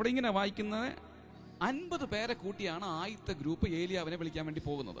 അവിടെ ഇങ്ങനെ വായിക്കുന്നത്, 50 പേരെ കൂട്ടിയാണ് ആദ്യത്തെ ഗ്രൂപ്പ് ഏലിയാവിനെ വിളിക്കാൻ വേണ്ടി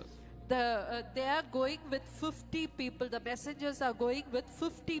പോകുന്നത്. They are going with 50 people. The messengers are going with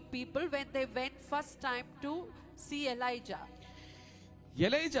 50 people when they went first time to see Elijah.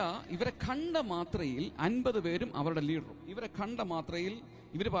 Elijah ഇവരെ കണ്ട മാത്രയിൽ 50 പേരും അവരുടെ ലീഡറും ഇവരെ കണ്ട മാത്രയിൽ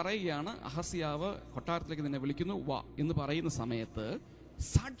ഇവർ പറയുകയാണ്, അഹസ്യാവ് കൊട്ടാരത്തിലേക്ക് നിന്നെ വിളിക്കുന്നു, വാ എന്ന് പറയുന്ന സമയത്ത്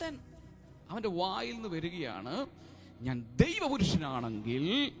സഡൻ അവന്റെ വായിൽ നിന്ന് വരികയാണ്, ഞാൻ ദൈവപുരുഷനാണെങ്കിൽ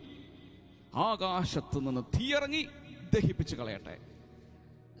ആകാശത്ത് നിന്ന് തീയിറങ്ങി ദഹിപ്പിച്ചു കളയട്ടെ.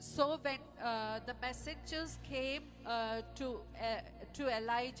 So when the messengers came to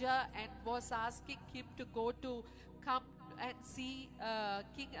Elijah and was asking him to come and see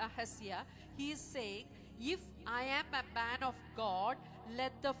King Ahasiah, he is saying, if I am a man of God,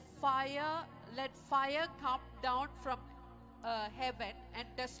 let fire come down from heaven and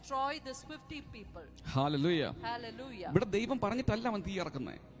destroy this 50 people. Hallelujah. Hallelujah. ഇവിടെ ദൈവം പറഞ്ഞിട്ടല്ല അവൻ തീ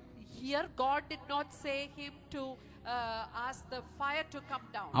ഇറക്കുന്നേ. Here God did not say him to ask the fire to come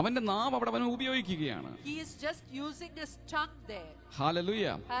down. അവന്റെ നാവ് അവിടെ അവൻ ഉപയോഗിക്കുകയാണ്. He is just using his tongue there. Hallelujah.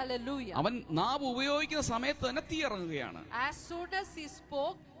 Hallelujah. അവൻ നാവ് ഉപയോഗിക്കുന്ന സമയത്ത് തന്നെ തീ ഇറങ്ങുകയാണ്. As soon as he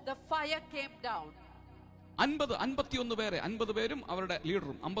spoke, the fire came down. 51 പേരെ, 50 പേരും അവരുടെ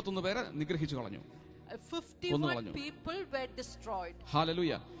ലീഡറും 51 പേരെ നിഗ്രഹിച്ചു കളഞ്ഞു. 51 people were destroyed.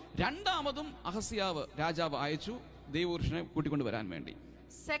 ഹല്ലേലൂയ. രണ്ടാമതും അഹസ്യാവ് രാജാവ് അയച്ചു ദൈവപുരുഷനെ കൂട്ടിക്കൊണ്ട് വരാൻ വേണ്ടി.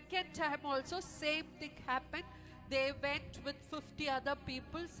 Second time also same thing happened. They went with 50 other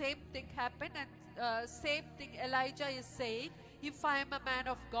people. Same thing happened, and same thing Elijah is saying, if I am a man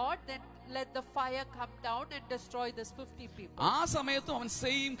of God, then let the fire come down and destroy this 50 people. ആ സമയത്തും അവൻ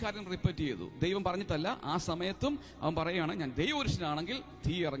same കാര്യം repeat ചെയ്തു. ദൈവം പറഞ്ഞിട്ടല്ല, ആ സമയത്തും അവൻ പറയുകയാണ്, ഞാൻ ദൈവപുരുഷനാണെങ്കിൽ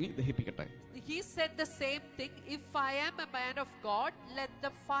തീ ഇറങ്ങി ദഹിപ്പിക്കട്ടെ. He said the same thing, if I am a man of God, let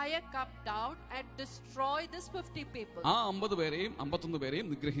the fire come down and destroy this 50 people. ആ 50 പേരെയും 51 പേരെയും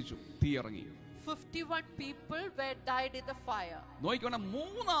നിഗ്രഹിച്ചു, തീ ഇറങ്ങി. 51 people were died in the fire. നോക്കിക്കോണം,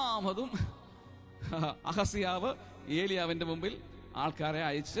 മൂന്നാമതും അഹസ്യാവ് ഏലിയാവിന്റെ മുമ്പിൽ ആൾക്കാരെ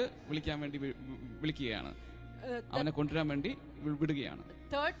അയച്ച് വിളിക്കാൻ വേണ്ടി വിളിക്കുകയാണ്, അവനെ കൊണ്ടുവരാൻ വേണ്ടി വിടുകയാണ്.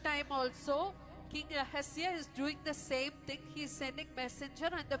 Third time also King Ahasiah is doing the same thing. He is sending messenger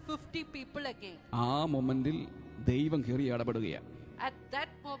and the 50 people again. ആ മൊമെന്റിൽ ദൈവം കയറി ഇടപെടുകയാണ്. At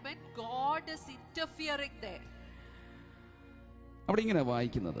that moment God is interfering there. അവിടെ ഇങ്ങനെ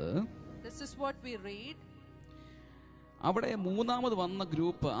വായിക്കുന്നത്, This is what we read. അവിടെ മൂന്നാമത് വന്ന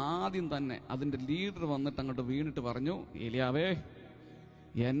ഗ്രൂപ്പ് ആദ്യം തന്നെ അതിന്റെ ലീഡർ വന്നിട്ട് അങ്ങോട്ട് വീണിട്ട് പറഞ്ഞു, ഏലിയാവേ,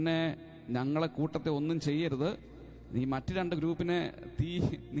 എന്നെ ഞങ്ങളെ കൂട്ടത്തെ ഒന്നും ചെയ്യരുത്, നീ മറ്റു രണ്ട് ഗ്രൂപ്പിനെ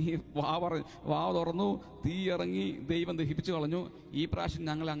നീ വാ തുറന്നു, തീ ഇറങ്ങി ദൈവം ദഹിപ്പിച്ചു കളഞ്ഞു, ഈ പ്രാവശ്യം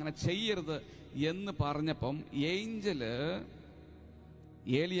ഞങ്ങൾ അങ്ങനെ ചെയ്യരുത് എന്ന് പറഞ്ഞപ്പം ഏഞ്ചല്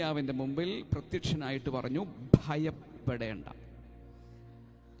ഏലിയാവിന്റെ മുമ്പിൽ പ്രത്യക്ഷനായിട്ട് പറഞ്ഞു, ഭയപ്പെടേണ്ട.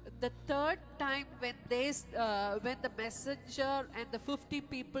 The third time when the messenger and the 50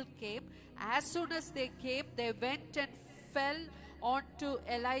 people came, as soon as they came, they went and fell onto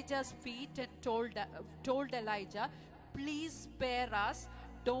Elijah's feet and told Elijah, please spare us,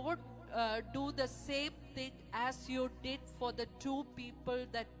 don't do the same thing as you did for the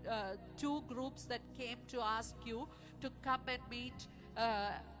two groups that came to ask you to come and meet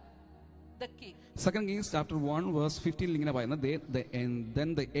the king. 2 Kings chapter 1 verse 15 ഇങ്ങനെ പറയുന്നത്, then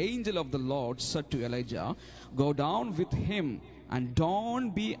the angel of the Lord said to Elijah, go down with him and don't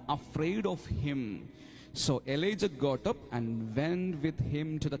be afraid of him. So Elijah got up and went with him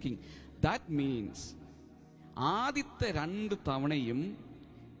to the king. That means ആദ്യത്തെ 2 തവണയും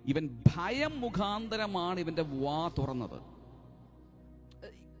ഇവൻ ഭയം മുഖാന്തരമാണ് ഇവന്റെ വാ തുറന്നത്.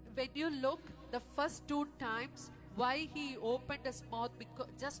 When you look, the first 2 times, why he opened his mouth?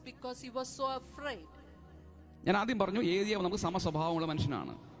 Just because he was so afraid. ഞാൻ ആദ്യം പറഞ്ഞു, ഏലിയാവ് നമുക്ക് സമസ്വഭാവമുള്ള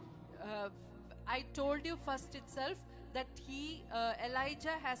മനുഷ്യനാണ്. I told you first itself that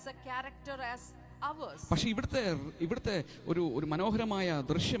Elijah has a character as ours. പക്ഷെ ഇവിടുത്തെ ഒരു മനോഹരമായ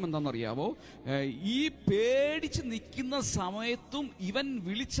ദൃശ്യം എന്താണെന്നറിയാവോ? ഈ പേടിച്ച് നിൽക്കുന്ന സമയത്തും ഇവൻ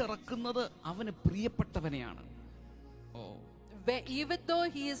വിളിച്ചിറക്കുന്നത് അവന് പ്രിയപ്പെട്ടവനെയാണ്. Even though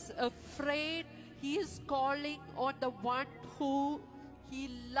he is afraid, he is calling on the one who he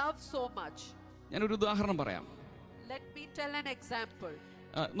loves so much. ഞാനൊരു ഉദാഹരണം പറയാം. Let me tell an example.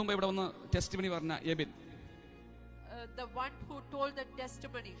 മുമ്പ് ഇവിടെ വന്ന് ടെസ്റ്റിമണി പറഞ്ഞ Ebin, the one who told the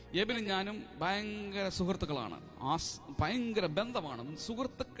testimony. എബിനും ഞാനും ഭയങ്കര സുഹൃത്തുക്കളാണ്, ഭയങ്കര ബന്ധമാണ്,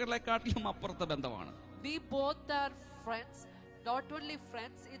 സുഹൃത്തുക്കളെക്കാട്ടിലും അപ്പുറത്തെ ബന്ധമാണ്. We both are friends, not only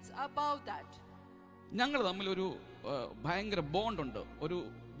friends, it's above that. ഞങ്ങൾ തമ്മിൽ ഒരു ഭയങ്കര ബോണ്ടുണ്ട്, ഒരു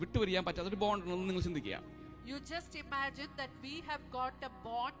വിട്ടുപിരിയാൻ പറ്റാത്തൊരു ബോണ്ട് ഉണ്ടെന്ന് നിങ്ങൾ ചിന്തിക്കുക. You just imagine that we have got a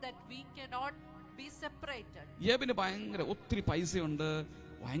bond that we cannot be separated. എബിന് ഭയങ്കര ഒത്തിരി പൈസയുണ്ട്,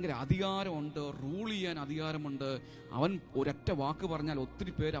 ഭയങ്കര അധികാരമുണ്ട്, റൂൾ ചെയ്യാൻ അധികാരമുണ്ട്. അവൻ ഒരൊറ്റ വാക്ക് പറഞ്ഞാൽ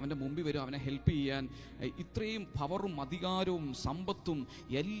ഒത്തിരി പേര് അവൻ്റെ മുമ്പിൽ വരും അവനെ ഹെൽപ്പ് ചെയ്യാൻ. ഇത്രയും പവറും അധികാരവും സമ്പത്തും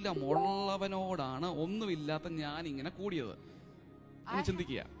എല്ലാം ഉള്ളവനോടാണ് ഒന്നുമില്ലാത്ത ഞാൻ ഇങ്ങനെ കൂടിയത്.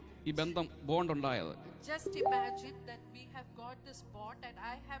 ചിന്തിക്കുക, ഈ ബന്ധം ബോണ്ട് ഉണ്ടായത്. Just imagine that we have got this bond and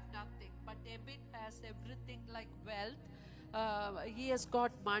I have nothing, but David has everything like wealth. He has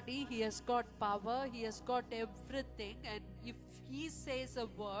got money, he has got power, he has got everything, and if he says a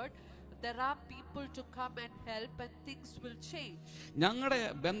word, there are people to come and help and things will change. ഞങ്ങളുടെ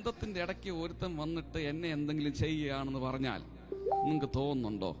ബന്ധത്തിന്റെ ഇടയ്ക്ക് ഒരുത്തൻ വന്നിട്ട് എന്നെ എന്തെങ്കിലും ചെയ്യുകയാണെന്ന് പറഞ്ഞാൽ നിങ്ങൾക്ക്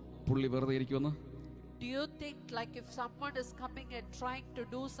തോന്നുന്നുണ്ടോ പുള്ളി വെറുതെ ഇരിക്കുമെന്ന്? Do you think like if someone is coming and trying to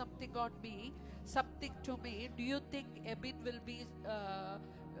do something on me, something to me, do you think Abid will be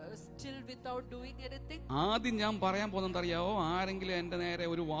still without doing anything? ആദ്യം ഞാൻ പറയാൻ പോകുന്നത് അറിയാവോ? ആരെങ്കിലും എൻ്റെ നേരെ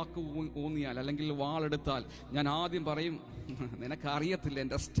ഒരു വാക്ക് ഊന്നിയാൽ അല്ലെങ്കിൽ വാളെടുത്താൽ ഞാൻ ആദ്യം പറയും, നിനക്കറിയത്തില്ല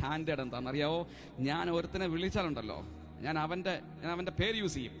എൻ്റെ സ്റ്റാൻഡേർഡ് എന്താണെന്നറിയാവോ? ഞാൻ ഒരുത്തനെ വിളിച്ചാലുണ്ടല്ലോ, ഞാൻ അവൻ്റെ പേര്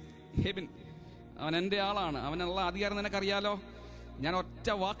യൂസ് ചെയ്യും. ഹെബിൻ, അവൻ എൻ്റെ ആളാണ്, അവനുള്ള അധികാരം നിനക്കറിയാലോ. ഞാൻ ഒറ്റ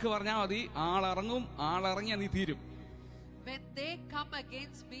വാക്ക് പറഞ്ഞാൽ മതി, ആളിറങ്ങിയാൽ നീ തീരും. When they come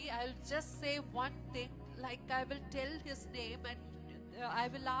against me, I'll just say one thing, like I will tell his name and I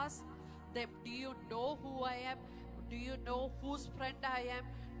will ask them, do you know who I am? Do you know whose friend I am?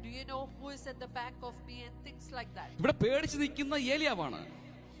 Do you know who is at the back of me? And things like that. ഇവിടെ പേടിച്ച് നിൽക്കുന്ന ഏലിയാവാണ്.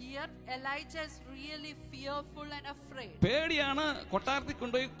 Here Elijah is really fearful and afraid. പേടിയാണ് കൊട്ടാരത്തിൽ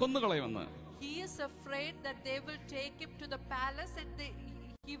കൊണ്ടുപോയി കൊന്നുകളയുമെന്ന്. He is afraid that they will take him to the palace and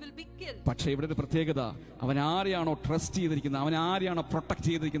he will be killed. പക്ഷേ ഇവിടെ ഒരു പ്രത്യേകത, അവൻ ആരെയാണോ ട്രസ്റ്റ് ചെയ്തിരിക്കുന്നത്, അവൻ ആരെയാണോ പ്രൊട്ടക്ട്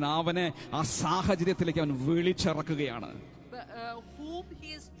ചെയ്തിരിക്കുന്നത്, അവനെ ആ സാഹചര്യത്തിലേക്ക് അവൻ വിളിച്ചിറക്കുകയാണ്. Whom he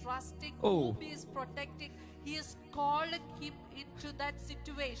is trusting, whom he is protecting, he is calling him into that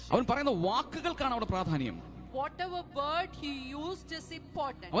situation. അവൻ പറയുന്ന വാക്കുകൾക്കാണ് അവിടെ പ്രാധാന്യം. Whatever word he used is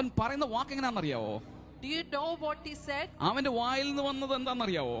important. അവൻ പറയുന്ന വാക്ക് എങ്ങനെയാണെന്നറിയാവോ? Do you know what he said? അവന്റെ വായിൽ നിന്ന് വന്നത്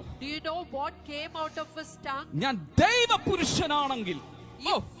എന്താണെന്നറിയാവോ? Do you know what came out of his tongue? ഞാൻ ദൈവപുരുഷനാണെങ്കിൽ,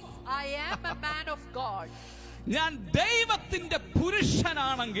 If I am a man of God, ഞാൻ ദൈവത്തിന്റെ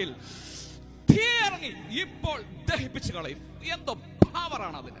പുരുഷനാണെങ്കിൽ തീയിറങ്ങി ഇപ്പോൾ ദഹിപ്പിച്ചു കളയും. എന്തോ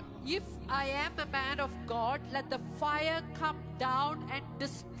പവറാണ് അതിന്. If I am a man of God, let the fire come down and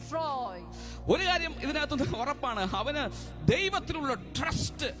destroy. ഒരു കാര്യം ഇതിനകത്ത് ഉറപ്പാണ്, അവന് ദൈവത്തിലുള്ള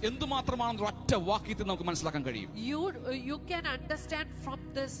ട്രസ്റ്റ് എന്തുമാത്രമാണെന്ന് ഒറ്റ വാക്യത്തിൽ നമുക്ക് മനസ്സിലാക്കാൻ കഴിയും. You can understand from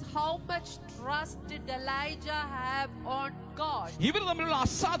this how much trust did Elijah have on God. ഇവർ തമ്മിലുള്ള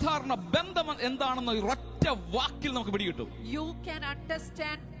അസാധാരണ ബന്ധം എന്താണെന്ന് ഒറ്റ വാക്കിൽ നമുക്ക് പിടികിട്ടും. You can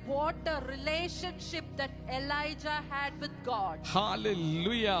understand what a relationship that Elijah had with God.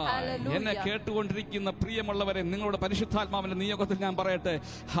 Hallelujah. എന്നെ കേട്ടുകൊണ്ടിരിക്കുന്ന പ്രിയമുള്ളവരെ, നിങ്ങളുടെ പരിശുദ്ധാത്മാവിന്റെ നിയോഗത്തിൽ ഞാൻ പറയട്ടെ,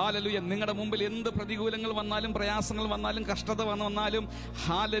 ഹാലലൂയ, നിങ്ങളുടെ മുമ്പിൽ എന്ത് പ്രതികൂലങ്ങൾ വന്നാലും പ്രയാസങ്ങൾ വന്നാലും കഷ്ടത വന്നാലും,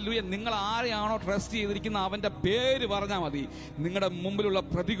 ഹാലലൂയ, നിങ്ങൾ ആരെയാണോ ട്രസ്റ്റ് ചെയ്തിരിക്കുന്ന അവന്റെ പേര് പറഞ്ഞാൽ മതി, നിങ്ങളുടെ മുമ്പിലുള്ള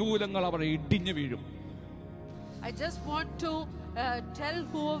പ്രതികൂലങ്ങൾ അവിടെ ഇടിഞ്ഞു വീഴും. I just want to tell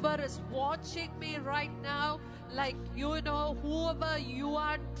whoever is watching me right now, like, you know, whoever you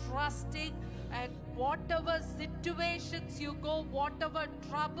are trusting, and whatever situations you go, whatever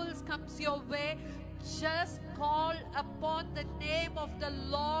troubles comes your way, just call upon the name of the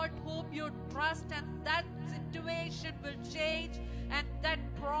Lord whom you trust, and that situation will change and that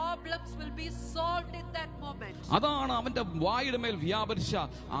problems will be solved in that moment. അതാണ് അവന്റെ വായുടെ മേൽ വ്യാപരിച്ച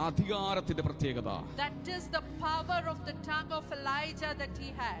അധികാരത്തിന്റെ പ്രത്യേകത. That is the power of the tongue of Elijah that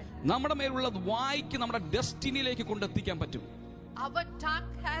he had. നമ്മുടെ മേലുള്ള വായ്ക്ക് നമ്മുടെ ഡെസ്റ്റിനിയിലേക്ക് കൊണ്ടെത്തിക്കാൻ പറ്റും. Our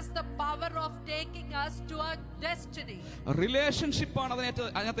tongue has the power of taking us to our destiny. Relationship ആണ്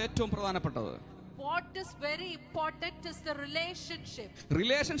അതിനകത്ത് ഏറ്റവും പ്രധാനപ്പെട്ടത്. What is very important is the relationship.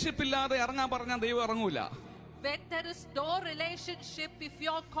 Relationship ഇല്ലാതെ ഇറങ്ങാൻ പറഞ്ഞാൽ ദൈവം ഇറങ്ങൂല. When there is no relationship, if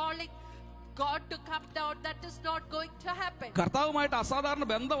you are calling God to come down, that is not going to happen. കർത്താവുമായിട്ട് അസാധാരണ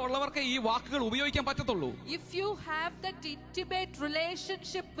ബന്ധമുള്ളവർക്ക് ഈ വാക്കുകൾ ഉപയോഗിക്കാൻ പറ്റത്തുള്ളൂ. If you have that intimate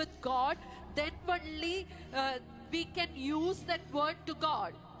relationship with God, then only we can use that word to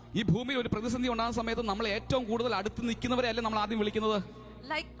God. ഈ ഭൂമിയിൽ ഒരു പ്രതിസന്ധി ഉണ്ടാകുന്ന സമയത്ത് നമ്മൾ ഏറ്റവും കൂടുതൽ അടുത്ത് നിൽക്കുന്നവരെയല്ലേ നമ്മൾ ആദ്യം വിളിക്കുന്നത്?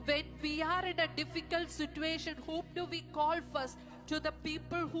 Like when we are in a difficult situation, whom do we call first? To the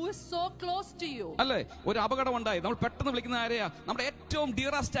people who is so close to you. അല്ലേ? ഒരു അപകടം ഉണ്ടായി, നമ്മൾ പെട്ടെന്ന് വിളിക്കുന്ന ആരെയാ? നമ്മുടെ ഏറ്റവും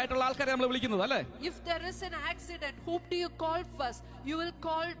ഡിയറസ്റ്റ് ആയിട്ടുള്ള ആൾക്കാരെ നമ്മൾ വിളിക്കുന്നത്, അല്ലേ? If there is an accident, whom do you call first? You will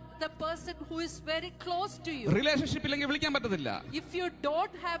call the person who is very close to you. Relationship ഇല്ലെങ്കിൽ വിളിക്കാൻ പറ്റത്തില്ല. If you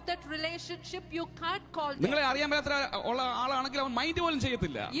don't have that relationship, you can't call them. നിങ്ങളെ അറിയാൻ പറ്റാത്ത ഉള്ള ആളാണെങ്കിൽ അവൻ mind പോലും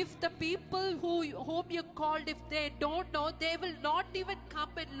ചെയ്യത്തില്ല. If the people whom you called, if they don't know, they will not even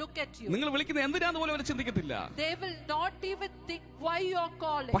come and look at you. നിങ്ങൾ വിളിക്കുന്നത് എന്തിനാന്ന് പോലും അവർ ചിന്തിക്കത്തില്ല. They will not even think why you are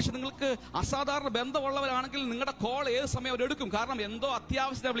calling. പക്ഷെ നിങ്ങൾക്ക് അസാധാരണ ബന്ധമുള്ളവരാണെങ്കിൽ നിങ്ങളുടെ കോൾ ഏത് സമയം അവർ എടുക്കും. കാരണം എന്തോ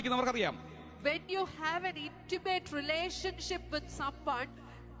അത്യാവശ്യത്തിന് വിളിക്കുന്നവർക്ക് അറിയാം. When you have an intimate relationship with someone,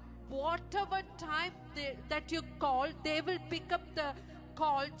 whatever time that you call, they will pick up the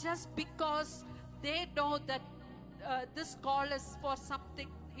call just because they know that this call is for something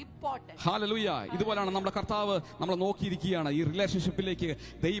important. Hallelujah. ഇതുപോലെയാണ് നമ്മുടെ കർത്താവ് നമ്മളെ നോക്കിയിരിക്കുകയാണ്. ഈ റിലേഷൻഷിപ്പിലേക്ക്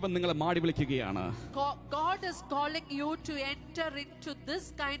ദൈവം നിങ്ങളെ മാടി വിളിക്കുകയാണ്. God is calling you to enter into this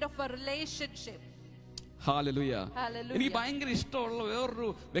kind of a relationship. Hallelujah. Hallelujah. എനിക്ക് ഭയങ്കര ഇഷ്ടമുള്ള വേറൊരു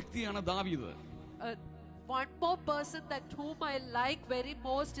വ്യക്തിയാണ് ദാവീദ്. One more person that whom I like very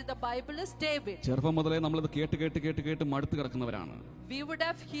most in the Bible is David. ചെറുപ്പം മുതലേ നമ്മളിത് കേട്ട് മടുത്ത് കിടക്കുന്നവരാണ്. We would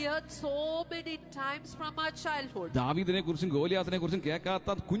have heard so many times from our childhood. ദാവീദിനെ കുറിച്ചും ഗോലിയാത്തിനെ കുറിച്ചും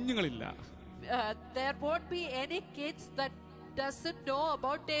കേൾക്കാത്ത കുഞ്ഞുങ്ങളില്ല. There won't be any kids that doesn't know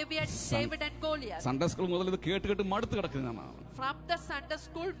about David and Goliath. Sunday school മുതൽ ഇത് കേട്ട് കേട്ട് മടുത്ത് കിടക്കുന്നതാണ്. From the Sunday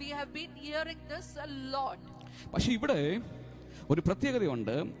school we have been hearing this a lot. പക്ഷെ ഇവിടെ ഒരു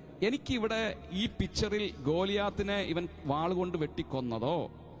പ്രത്യേകതയുണ്ട്. എനിക്കിവിടെ ഈ പിക്ചറിൽ ഗോലിയാത്തിനെ ഇവൻ വാളുകൊണ്ട് വെട്ടിക്കൊന്നതോ,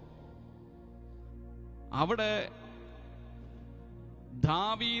 അവിടെ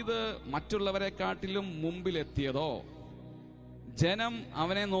ദാവീദ് മറ്റുള്ളവരെക്കാട്ടിലും മുമ്പിലെത്തിയതോ, ജനം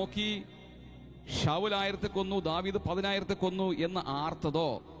അവനെ നോക്കി ശൗൽ 1000 കൊന്നു, ദാവീദ് 10,000 കൊന്നു എന്ന് ആർത്തതോ,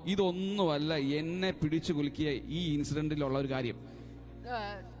 ഇതൊന്നുമല്ല എന്നെ പിടിച്ചു കുലുക്കിയ ഈ ഇൻസിഡന്റിലുള്ള ഒരു കാര്യം.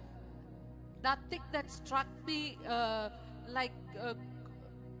 Nothing that struck me like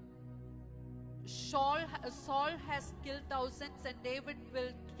Saul has killed thousands and David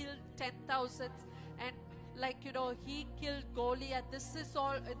will kill 10,000s, and like he killed Goliath. This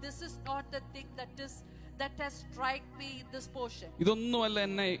is not the thing that has struck me in this portion. ഇതൊന്നുമല്ല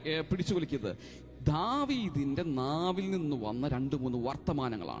എന്നെ പിടിച്ചു കുലുക്കിയത്. ദാവീദിന്റെ നാവിൽ നിന്ന് വന്ന 2-3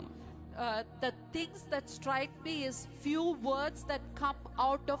 വർത്തമാനങ്ങളാണ്. The things that strike me is few words that come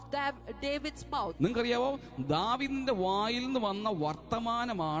out of David's mouth. നിങ്ങൾക്കറിയാവോ, ദാവീദിന്റെ വായിൽ നിന്ന് വന്ന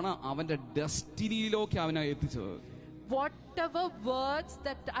വർത്തമാനമാണ് അവന്റെ ഡെസ്റ്റിനിയിലേക്ക് അവനെ എത്തിച്ചത്. Whatever words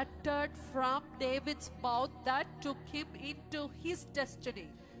that uttered from David's mouth, that took him into his destiny.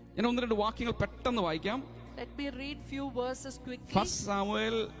 ഞാൻ 1-2 വാക്യങ്ങൾ പെട്ടെന്ന് വായിക്കാം. Let me read few verses quickly. 1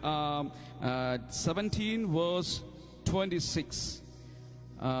 Samuel 17 verse 26,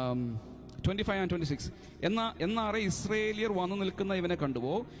 25 and 26. എന്നാറെ ഇസ്രായേലിയർ വന്നു നിൽക്കുന്ന ഇവനെ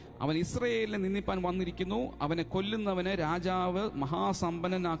കണ്ടുവോ, അവൻ ഇസ്രായേലിനെ നിന്ദിപ്പാൻ വന്നിരിക്കുന്നു. അവനെ കൊല്ലുന്നവനെ രാജാവ്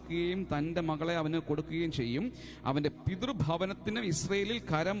മഹാസമ്പന്നനാക്കുകയും തന്റെ മകളെ അവന് കൊടുക്കുകയും ചെയ്യും. അവന്റെ പിതൃഭവനത്തിന് ഇസ്രായേലിൽ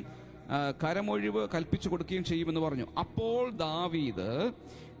കരമൊഴിവ് കൽപ്പിച്ചു കൊടുക്കുകയും ചെയ്യുമെന്ന് പറഞ്ഞു. അപ്പോൾ ദാവീദ്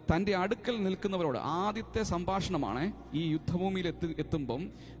തന്റെ അടുക്കൽ നിൽക്കുന്നവരോട്, ആദ്യത്തെ സംഭാഷണമാണ് ഈ യുദ്ധഭൂമിയിൽ എത്തുമ്പം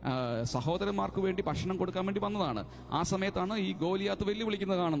സഹോദരന്മാർക്ക് വേണ്ടി ഭക്ഷണം കൊടുക്കാൻ വേണ്ടി വന്നതാണ്. ആ സമയത്താണ് ഈ ഗോലിയാത്ത്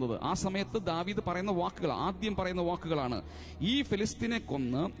വെല്ലുവിളിക്കുന്നത് കാണുന്നത്. ആ സമയത്ത് ദാവീദ് പറയുന്ന വാക്കുകൾ, ആദ്യം പറയുന്ന വാക്കുകളാണ്, ഈ ഫിലിസ്തീനെ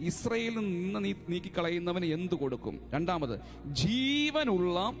കൊന്ന് ഇസ്രായേലിൽ നിന്ന് നീക്കിക്കളയുന്നവന് എന്തു കൊടുക്കും? രണ്ടാമത്,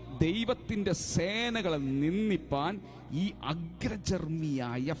 ജീവനുള്ള ദൈവത്തിന്റെ സേനകളെ നിന്ദിപ്പാൻ ഈ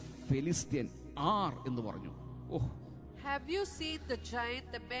അഗ്രചർമ്മിയായ ഫിലിസ്ത്യൻ ആർ എന്ന് പറഞ്ഞു. ഓഹ്, have you seen the giant,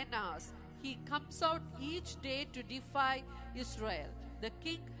 the Menas? He comes out each day to defy Israel. The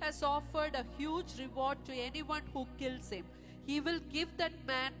king has offered a huge reward to anyone who kills him. He will give that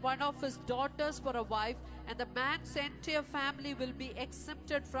man one of his daughters for a wife, and the man's entire family will be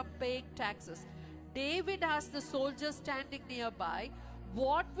exempted from paying taxes. David asked the soldiers standing nearby,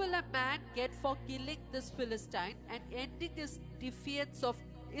 what will a man get for killing this Philistine and ending his defiance of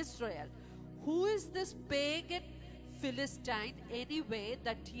Israel? Who is this pagan Philistine anyway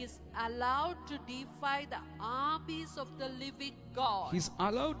that he is allowed to defy the armies of the living God? He is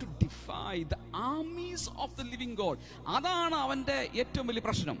allowed to defy the armies of the living God. അതാണ് അവന്റെ ഏറ്റവും വലിയ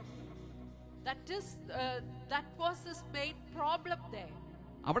പ്രശ്നം. That was his main problem there.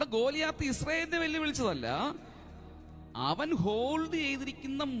 അവിടെ ഗോലിയാത്ത് ഇസ്രായേലിനെ വെല്ലുവിളിച്ചതല്ല, അവൻ hold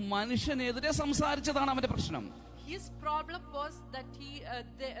ചെയ്തിരിക്കുന്ന മനുഷ്യനെതിരെ സംസാരിച്ചതാണ് അവന്റെ പ്രശ്നം. His problem was that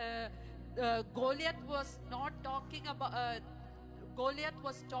Goliath was not talking about Goliath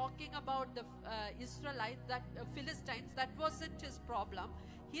was talking about the Israelites, that Philistines. That wasn't his problem.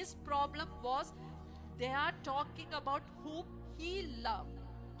 His problem was they are talking about whom he loved.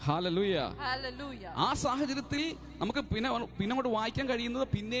 Hallelujah. Hallelujah. ആ സാഹചര്യത്തിൽ നമുക്ക് പിന്നോട്ട് വായിക്കാൻ കഴിയുന്നത്,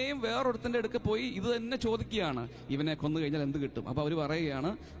 പിന്നെയും വേറൊരുത്തന്റെ അടുക്ക് പോയി ഇത് തന്നെ ചോദിക്കുകയാണ്, ഇവനെ കൊന്നു കഴിഞ്ഞാൽ എന്ത് കിട്ടും? അപ്പൊ അവര്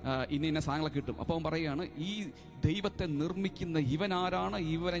പറയുകയാണ്, ഇന്ന സാധനങ്ങളൊക്കെ കിട്ടും. അപ്പൊ അവൻ പറയുകയാണ്, ഈ ദൈവത്തെ നിർമ്മിക്കുന്ന ഇവൻ ആരാണ്?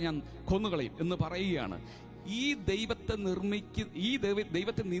 ഇവനെ ഞാൻ കൊന്നുകളയും എന്ന് പറയുകയാണ്. ഈ ദൈവത്തെ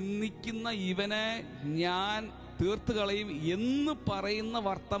ദൈവത്തെ നിന്ദിക്കുന്ന ഇവനെ ഞാൻ തീർത്തുകളയും എന്ന് പറയുന്ന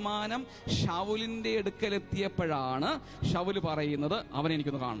വർത്തമാനം ശൗലിന്റെ അടുക്കലെത്തിയപ്പോഴാണ് ശൗല് പറയുന്നത്, അവനെ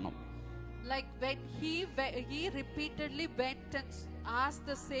എനിക്കൊന്ന് കാണണം. Like when he repeatedly went and asked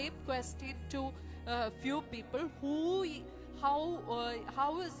the same question to few people,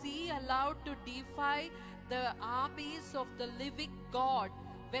 how is he allowed to defy the armies of the living God?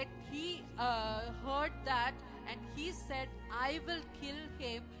 When he heard that and he said, I will kill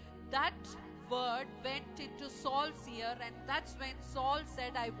him, that word went into Saul's ear, and that's when Saul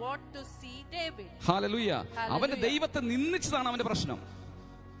said, I want to see David. Hallelujah. അവന്റെ ദൈവത്തെ നിന്ദിച്ചതാണ് അവന്റെ പ്രശ്നം.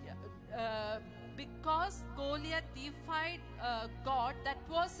 Because Goliath defied God, that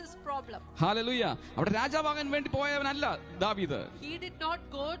was his problem. Hallelujah. അവിടെ രാജാവാകാൻ വേണ്ടി പോയവനല്ല ദാവീദ്.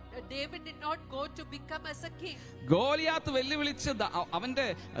 David did not go to become as a king. Goliath വെല്ലുവിളിച്ച് അവന്റെ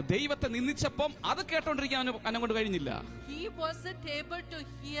ദൈവത്തെ നിന്ദിച്ചപ്പം അത് കേട്ടോണ്ടിരിക്കാൻ അവനെ കൊണ്ട് കഴിഞ്ഞില്ല. He wasn't able to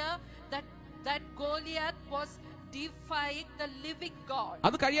hear that Goliath was defying the living God.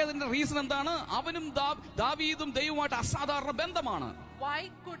 അത് കഴിയാതിന്റെ റീസൺ എന്താണ്? അവനും ദാവീദും ദൈവവുമായിട്ട് അസാധാരണ ബന്ധമാണ്. Why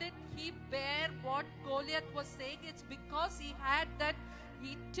couldn't he bear what Goliath was saying? It's because he had that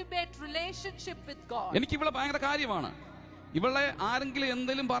intimate relationship with God. എനിക്ക് ഇവിടെ ഭയങ്കര കാര്യമാണ്. ഇവളെ ആരെങ്കിലും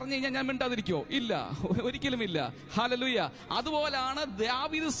എന്തെങ്കിലും പറഞ്ഞു കഴിഞ്ഞാൽ ഞാൻ മിണ്ടാതിരിക്കോ? ഇല്ല, ഒരിക്കലും ഇല്ല. ഹല്ലേലൂയ. അതുപോലാണ്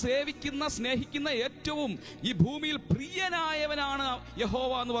ദാവീദ് സേവിക്കുന്ന, സ്നേഹിക്കുന്ന ഏറ്റവും ഈ ഭൂമിയിൽ പ്രിയനായവനാണ്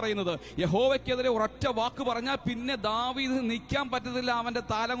യഹോവ എന്ന് പറയുന്നത്. യഹോവയ്ക്കെതിരെ ഒരൊറ്റ വാക്ക് പറഞ്ഞാൽ പിന്നെ ദാവീദ് നിൽക്കാൻ പറ്റത്തില്ല, അവന്റെ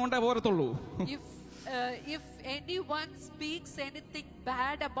താലം കൊണ്ടേ പോരത്തുള്ളൂ. If anyone speaks anything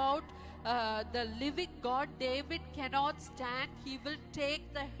bad about the living God, David cannot stand. He will take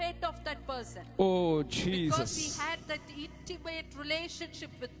the head of that person. Oh Jesus, because he had that intimate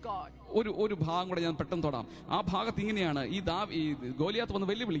relationship with God. ഒരു ഭാഗം കൂടെ ഞാൻ പെട്ടെന്ന് തൊടാം. ആ ഭാഗത്ത് ഇങ്ങനെയാണ്, ഈ ഗോലിയാത്ത് വന്ന്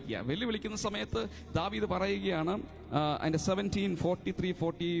വെല്ലുവിളിക്കുന്ന സമയത്ത് ദാവീദ് പറയുകയാണ്, അതിന്റെ 17, 43,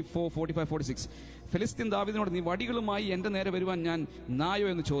 44, 45, 46, ഫിലിസ്തീൻ ദാവീദിനോട്, നീ വടികളുമായി എന്റെ നേരെ വരുവാൻ ഞാൻ നായോ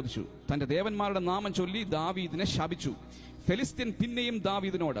എന്ന് ചോദിച്ചു. തന്റെ ദേവന്മാരുടെ നാമം ചൊല്ലി ദാവീദിനെ ശപിച്ചു. ഫെലിസ്തീൻ പിന്നെയും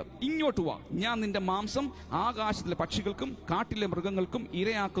ദാവീദിനോട്, ഇങ്ങോട്ട് വാ, ഞാൻ നിന്റെ മാംസം ആകാശത്തിലെ പക്ഷികൾക്കും കാട്ടിലെ മൃഗങ്ങൾക്കും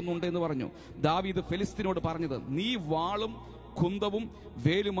ഇരയാക്കുന്നുണ്ട് എന്ന് പറഞ്ഞു. ദാവീദ് ഫെലിസ്തീനോട് പറഞ്ഞത്, നീ വാളും കുന്തവും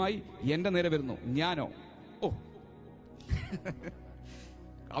വേലുമായി എന്റെ നേരെ വരുന്നു, ഞാനോ? ഓ,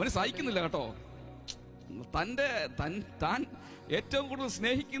 അവന് സഹിക്കുന്നില്ല കേട്ടോ. താൻ ഏറ്റവും കൂടുതൽ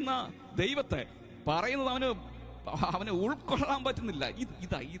സ്നേഹിക്കുന്ന ദൈവത്തെ പറയുന്നത് അവന് ഉൾക്കൊള്ളാൻ പറ്റുന്നില്ല.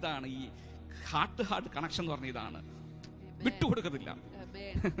 ഇതാണ് ഈ ഹാർട്ട് കണക്ഷൻ എന്ന് പറഞ്ഞ ഇതാണ്. വിട്ടുകൊടുക്കത്തില്ല,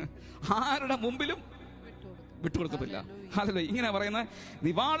 ആരുടെ മുമ്പിലും വിട്ടുകൊടുക്കത്തില്ല. ഹല്ലേലൂയ. ഇങ്ങനെ പറയുന്നത്,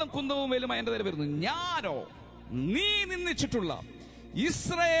 നീ വാളും കുന്തവും വേലുമായി എന്റെ നേരെ വരുന്നു, ഞാനോ നീ നിന്ദിച്ചിട്ടുള്ള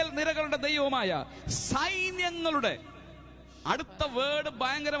ഇസ്രായേൽ നിരകളുടെ ദൈവമായ സൈന്യങ്ങളുടെ, അടുത്ത വേർഡ്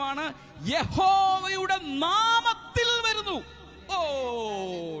ഭയങ്കരമാണ്, യഹോവയുടെ നാമത്തിൽ വരുന്നു. ഓ,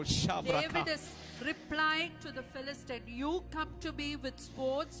 David is replying to the Philistine, you come to me with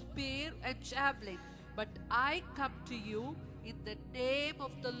sword, spear and javelin, but I come to you in the name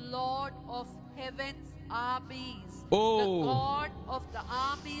of the Lord of heaven's armies, the God of the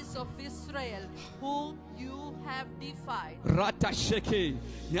armies of Israel, whom you have defied.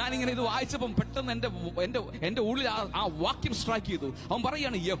 ഞാനിങ്ങനെ ഇത് വായിച്ചപ്പം പെട്ടെന്ന് എന്റെ ഉള്ളിൽ ആ വാക്യം strike ചെയ്തു. അവൻ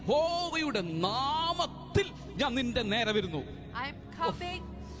പറയാണ്, യഹോവയുടെ നാമത്തിൽ ഞാൻ നിന്റെ നേരെ വരുന്നു. I am coming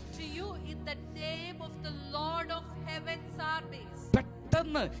to you in the name of the Lord of heaven's armies.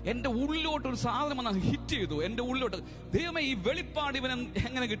 പെട്ടെന്ന് എന്റെ ഉള്ളിലോട്ട് ഒരു സാധനം വന്ന് ഹിറ്റ് ചെയ്തു. എന്റെ ഉള്ളിലോട്ട്, ദൈവമേ, ഈ വെളിപ്പാട് ഇവൻ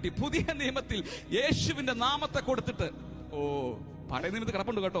എങ്ങനെ കിട്ടി? പുതിയ നിയമത്തിൽ യേശുവിന്റെ നാമത്തെ കൊടുത്തിട്ട്, ഓ, പഴയ നിയമത്തിൽ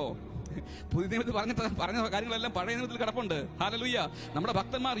കിടപ്പുണ്ട് കേട്ടോ. പുതിയ നിയമത്തിൽ പറഞ്ഞ കാര്യങ്ങളെല്ലാം പഴയ നിയമത്തിൽ കിടപ്പുണ്ട്. ഹല്ലേലൂയ. നമ്മുടെ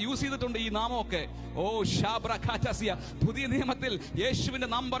ഭക്തന്മാർ യൂസ് ചെയ്തിട്ടുണ്ട് ഈ നാമമൊക്കെ. ഓ, ഷാബ്രഖാചാസിയ. പുതിയ നിയമത്തിൽ യേശുവിന്റെ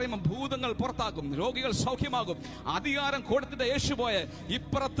നാമം പറയുമ്പോൾ ഭൂതങ്ങൾ പുറത്താകും, രോഗികൾ സൗഖ്യമാകും. അധികാരം കൊടുത്തിട്ട് യേശു പോയ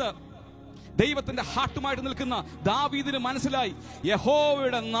ഇപ്പുറത്ത് ദൈവത്തിന്റെ ഹാർട്ടുമായിട്ട് നിൽക്കുന്ന ദാവീദിന് മനസ്സിലായി,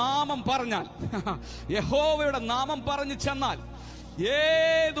 യഹോവയുടെ നാമം പറഞ്ഞാൽ, യഹോവയുടെ നാമം പറഞ്ഞു ചെന്നാൽ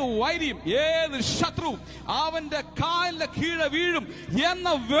ഏത് വൈരിയും ഏത് ശത്രുവും അവന്റെ കാലിന്റെ കീഴെ വീഴും എന്ന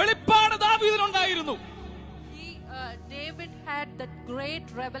വെളിപ്പാട് ദാവീദിനുണ്ടായിരുന്നു. David had that great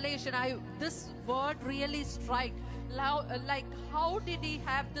revelation. This word really strike. Like, how did he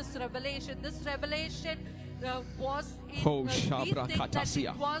have this revelation? This revelation was in, we think that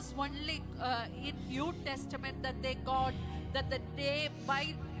it was only in New Testament that they got that the name, by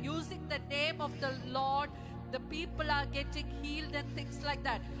using the name of the Lord, the people are getting healed and things like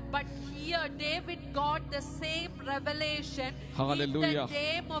that. But here David got the same revelation. Hallelujah. In the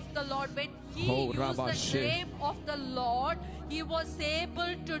name of the Lord. When he used the name of the Lord, he was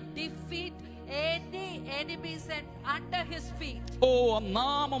able to defeat any enemies and under his feet. ഓ,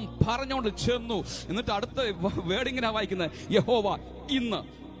 നാമം പറഞ്ഞുകൊണ്ട് ചെന്നു. എന്നിട്ട് അടുത്ത വേർഡിങ്ങിനാ വായിക്കുന്നത്, യഹോവ ഇന്ന്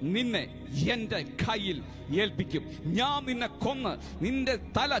നിന്നെ എന്റെ കയ്യിൽ ഏൽപ്പിക്കും, ഞാൻ നിന്നെ കൊന്ന് നിന്റെ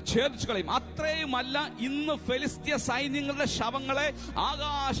തല ഛേദിച്ചു കളയും. അത്രയുമല്ല, ഇന്ന് ഫെലിസ്ത്യ സൈന്യങ്ങളുടെ ശവങ്ങളെ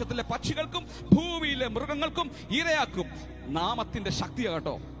ആകാശത്തിലെ പക്ഷികൾക്കും ഭൂമിയിലെ മൃഗങ്ങൾക്കും ഇരയാക്കും. നാമത്തിന്റെ ശക്തിയാ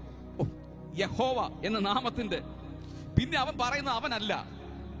കേട്ടോ, യഹോവ എന്ന നാമത്തിന്റെ. പിന്നെ അവൻ പറയുന്ന അവനല്ല,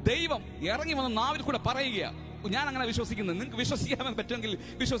 ദൈവം ഇറങ്ങി വന്ന് നാവിൽ കൂടെ പറയുക. ഞാൻ അങ്ങനെ വിശ്വസിക്കുന്നത്. നിങ്ങൾക്ക് വിശ്വസിക്കാൻ പറ്റുമെങ്കിൽ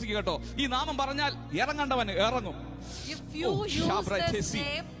വിശ്വസിക്കുക കേട്ടോ. ഈ നാമം പറഞ്ഞാൽ ഇറങ്ങേണ്ടവന് ഇറങ്ങും. If you use this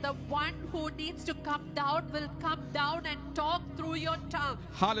name, the one who needs to come down will come down and talk through your tongue.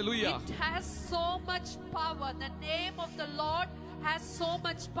 Hallelujah. It has so much power. The name of the Lord has so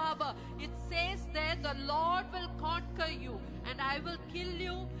much power. It says there, the Lord will conquer you, and I will kill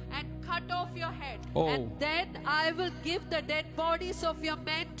you and cut off your head. And then I will give the dead bodies of your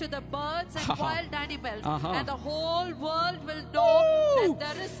men to the birds and wild animals. And the whole world will know that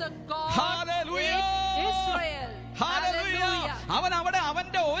there is a God in Israel. Hallelujah. അവൻ അവിടെ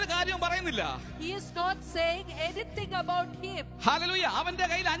അവന്റെ ഒരു കാര്യവും പറയുന്നില്ല. പറയുന്നില്ല. He is not saying anything about him. Hallelujah. അവന്റെ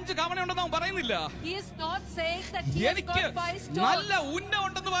കയ്യിൽ 5 കവണയുണ്ടെന്ന് അവൻ പറയുന്നില്ല. He is not saying that he has got 5 stones. നല്ല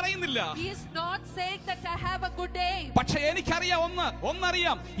ഉന്നമുണ്ടെന്ന് പറയുന്നില്ല. He is not saying that I have a good aim. പക്ഷേ എനിക്കറിയാം,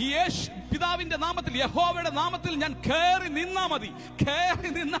 ഒന്നറിയാം, ഈ യേശു പിതാവിന്റെ നാമത്തിൽ, യഹോവയുടെ നാമത്തിൽ ഞാൻ കയറി നിന്നാ മതി.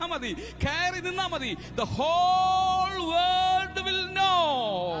 The whole world will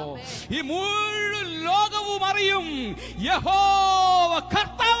know. ഈ മുഴുവൻ ലോകവും അറിയും യഹോവ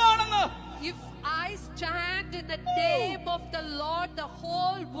കർത്താവാണെന്ന്. If I stand in the name of the Lord, the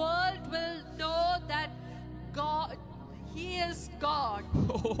whole world will know that God, He is God.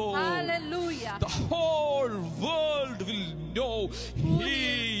 Hallelujah. The whole world will know He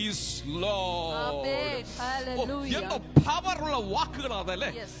is Lord. Amen. Hallelujah. എന്തോ പവറുള്ള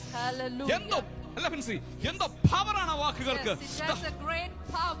വാക്കുകളാണല്ലേ? Yes. Hallelujah. എന്തോ പവറാണ് വാക്കുകൾക്ക്. Yes, it has a great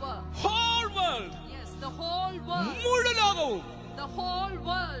power. Whole world. Yes, the whole world. മുഴുവൻ ലോകവും. The whole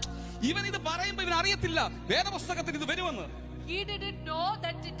world. ഇവൻ ഇത് പറയുമ്പോൾ ഇവൻ അറിയത്തില്ല വേദപുസ്തകത്തിൽ ഇത് വരുമെന്ന്. He didn't know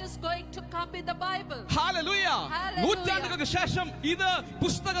that it is going to come in the Bible. Hallelujah. നൂറ്റാണ്ടുകൾക്ക് ശേഷം ഇത്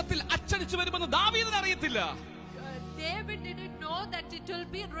പുസ്തകത്തിൽ അച്ചടിച്ചു വരുമെന്ന് ദാവീദിന് അറിയത്തില്ല. David didn't know that it will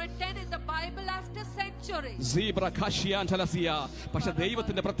be written in the Bible after centuries. പക്ഷെ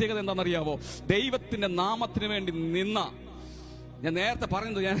ദൈവത്തിന്റെ പ്രത്യേകത എന്താണെന്നറിയാവോ? ദൈവത്തിന്റെ നാമത്തിന് വേണ്ടി നിന്ന, ഞാൻ നേരത്തെ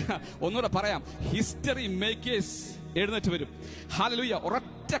പറയുന്നത് ഞാൻ ഒന്നുകൂടെ പറയാം, ഹിസ്റ്ററി മേക്കേഴ്സ് എഴുന്നേറ്റ് വരും. ഹല്ലേലൂയ.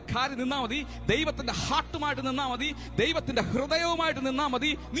 ഒരൊറ്റ കാര്യം നിന്നാ മതി, ദൈവത്തിന്റെ ഹാർട്ടുമായിട്ട് നിന്നാ മതി, ദൈവത്തിന്റെ ഹൃദയവുമായിട്ട് നിന്നാ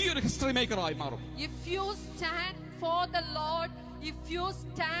മതി, നീ ഒരു ഹിസ്റ്ററി മേക്കറായി മാറും. If you stand for the Lord, if you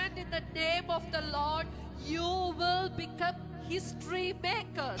stand in the name of the Lord, you will become history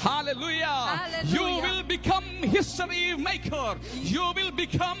makers. Hallelujah. Hallelujah. You will become history maker. You will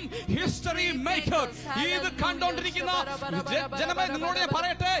become history maker. ഇത് കണ്ടോണ്ടിരിക്കുന്ന ജനമേ, നിങ്ങളോട് ഞാൻ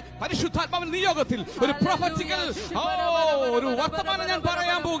പറയട്ടെ, പരിശുദ്ധാത്മാവിന്റെ നിയോഗത്തിൽ ഒരു prophetical ഒരു വർത്തമാനം ഞാൻ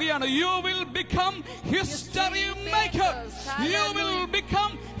പറയാൻ പോവുകയാണ്. You will become history maker. You will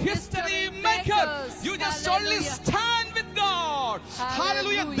become history maker. You just only stand with God.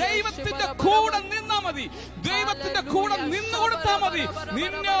 Hallelujah. ദൈവത്തിന്റെ കൂടെ നിന്നാ മതി, ദൈവത്തിന്റെ കൂടെ നിന്ന് കൊടുത്താൽ മതി,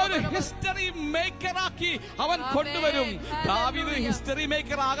 നിന്നെ ഒരു ഹിസ്റ്ററി മേക്കറാക്കി അവൻ കൊണ്ടുവരും. ദാവീദ് ഹിസ്റ്ററി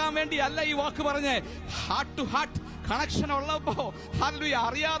മേക്കർ ആകാൻ വേണ്ടി അല്ല ഈ വാക്ക് പറഞ്ഞേ, ഹാർട്ട് ടു ഹാർട്ട് കണക്ഷൻ ഉള്ളപ്പോ ഹല്ലേലൂയ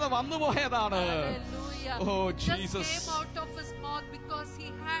അറിയാതെ വന്നു പോയതാണ്. Oh Jesus. Just came out of his mouth because he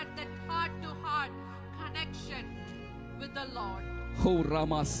had that heart to heart connection with the Lord. Oh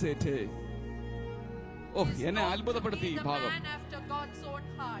Ramasete. Oh, എന്നെ അത്ഭുതപ്പെടുത്തി ഈ ഭാഗം.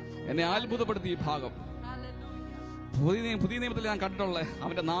 എന്നെ അത്ഭുതപ്പെടുത്തി ഈ ഭാഗം. പുതിയ നിയമത്തിൽ ഞാൻ കണ്ടിട്ടുള്ള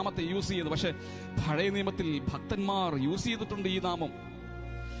അവന്റെ നാമത്തെ യൂസ് ചെയ്യുന്നു, പക്ഷെ പഴയ നിയമത്തിൽ ഭക്തന്മാർ യൂസ് ചെയ്തിട്ടുണ്ട് ഈ നാമം.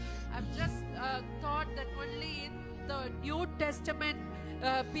 I've just thought that only in the New Testament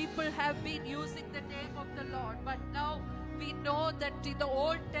people have been using the name of the Lord, but now we know that in the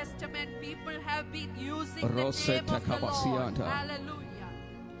Old Testament people have been using the name of the Lord. Hallelujah.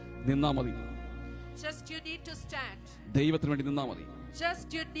 നിന്നാ മതി. Just you need to stand. ദൈവത്തിന് വേണ്ടി നിന്നാ മതി. Just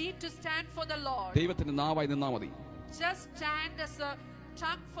you need to stand for the Lord. ദൈവത്തിന്റെ നാവായി നിന്നാ മതി. Just stand as a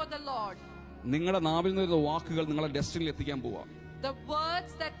tongue for the Lord. നിങ്ങളുടെ നാവിൽ നിന്നുള്ള വാക്കുകൾ നിങ്ങളെ ഡെസ്റ്റിനിയിൽ എത്തിക്കാൻ പോവാ. The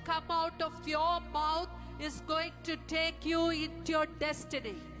words that come out of your mouth is going to take you into your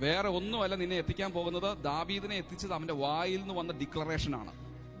destiny. വേറെ ഒന്നുമല്ല നിന്നെ എത്തിക്കാൻ പോകുന്നത്, ദാവീദിനെ എത്തിച്ചത് അവന്റെ വായിൽ നിന്ന് വന്ന ഡിക്ലറേഷൻ ആണ്.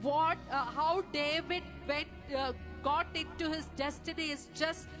 How David got into his destiny is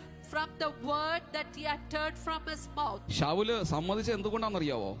just from the word that he uttered from his mouth. Saul സമ്മതിച്ചത്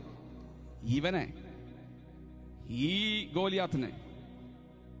എന്തുകൊണ്ടാണെന്നറിയാവോ? ഇവനെ, ഈ ഗോലിയാത്തിനെ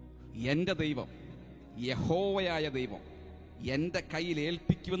എന്റെ ദൈവം, യഹോവയായ ദൈവം എന്റെ കയ്യിൽ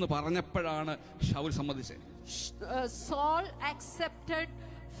ഏൽപ്പിക്കുമെന്ന് പറഞ്ഞപ്പോഴാണ് Saul സമ്മതിച്ചത്. Saul accepted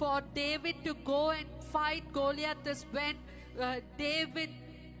for David to go and fight Goliath is when David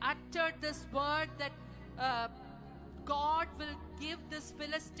uttered this word that God will give this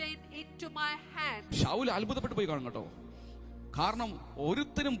Philistine into my hand. Saul അത്ഭുതപ്പെട്ടു പോയി കാണും കേട്ടോ. കാരണം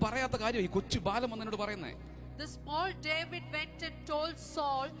ഒരുത്തരും പറയാത്ത കാര്യം ഈ കൊച്ചു ബാലം എന്നോട് പറയുന്നേ. The small David went and told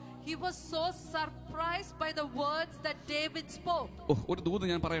Saul. He was so surprised by the words that David spoke. ഒരു ദൂത്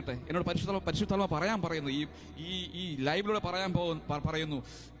ഞാൻ പറയട്ടെ, എന്നോട് പരിശുദ്ധാത്മാവ് പറയാൻ പറയുന്നു, ഈ ലൈവിലൂടെ പറയാൻ പറയുന്നു,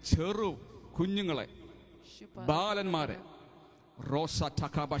 ചെറു കുഞ്ഞുങ്ങളെ, ബാലന്മാരെ, റോസ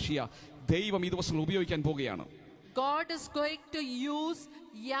ടകാബഷിയ ദൈവം ഈ ദിവസങ്ങൾ ഉപയോഗിക്കാൻ പോകുകയാണ്. God is going to use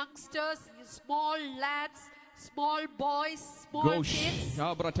youngsters, small lads, small boys, small kids.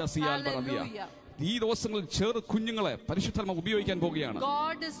 Hallelujah. ഈ ദിവസങ്ങളിൽ ചെറു കുഞ്ഞുങ്ങളെ പരിശുദ്ധാത്മാവ് ഉപയോഗിക്കാൻ പോകുകയാണ്.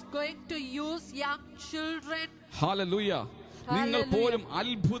 God is going to use young children. Hallelujah. നിങ്ങൾ പോലും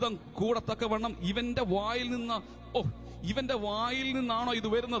അത്ഭുതം കൂടത്തക്കവണ്ണം ഇവന്റെ വായിൽ നിന്ന് ഇവന്റെ വായിൽ നിന്നാണോ ഇത്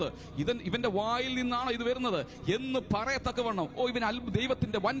വരുന്നത്, ഇവന്റെ വായിൽ നിന്നാണോ ഇത് വരുന്നത് എന്ന് പറയത്തക്കവണ്ണം, ഇവൻ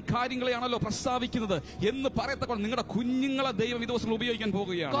ദൈവത്തിന്റെ വൻ കാര്യങ്ങളെയാണല്ലോ പ്രസ്താവിക്കുന്നത് എന്ന് പറയത്തക്കവണ്ണം നിങ്ങളുടെ കുഞ്ഞുങ്ങളെ ദൈവം ഈ ദിവസങ്ങൾ ഉപയോഗിക്കാൻ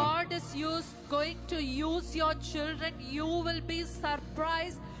പോകുകയാണ്. God is going to use your children. You will be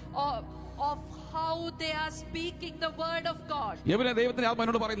surprised of how they are speaking the word of God. യവനെ ദൈവത്തിന്റെ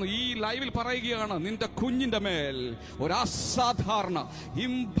ആത്മാവിനോട് പറയുന്നു, ഈ ലൈവിൽ പറയുകയാണ്, നിന്റെ കുഞ്ഞിന്റെ മേൽ ഒരു അസാധാരണ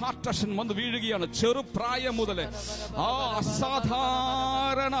ഇംപാർട്ടേഷൻ വന്ന് വീഴുകയാണ്. ചെറുപ്രായം മുതൽ ആ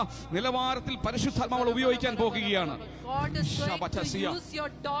അസാധാരണ നിലവാരത്തിൽ പരിശുദ്ധാത്മാവ് ഉപയോഗിക്കാൻ പോകുകയാണ്. God is going to use your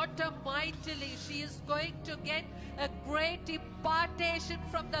daughter mightily. She is going to get a great impartation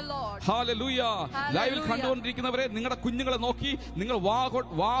from the Lord. Hallelujah. ലൈവിൽ കണ്ടുകൊണ്ടിരിക്കുന്നവരെ, നിങ്ങളുടെ കുഞ്ഞുങ്ങളെ നോക്കി നിങ്ങൾ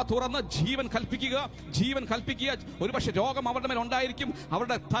വാ തുറന്ന് ജീവൻ കൽപ്പിക്കുക. ഒരുപക്ഷെ രോഗം അവരുടെ മേൽ ഉണ്ടായിരിക്കും.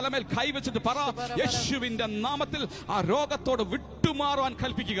 അവരുടെ തലമേൽ കൈവച്ചിട്ട് പറ, യേശുവിന്റെ നാമത്തിൽ ആ രോഗത്തോട് വിട്ടുമാറുവാൻ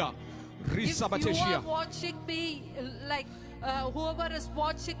കൽപ്പിക്കുക. If you are watching me, whoever is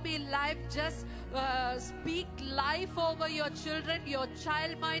watching me live, just speak life over your children. Your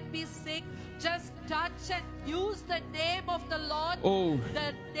child might be sick. Just touch and use the name of the Lord. The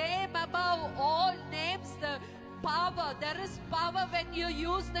name above all names. The power. There is power when you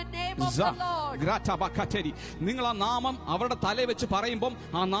use the name of the Lord. നിങ്ങൾ ആ നാമം അവരുടെ തലയിൽ വെച്ച് പറയുമ്പോൾ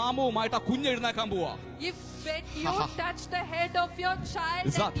ആ നാമവുമായിട്ട് ആ കുഞ്ഞ് എഴുന്നേക്കാൻ പോവാ. If when you touch the head of your child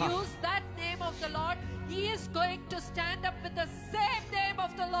and use that name of the Lord, he is going to stand up with the same name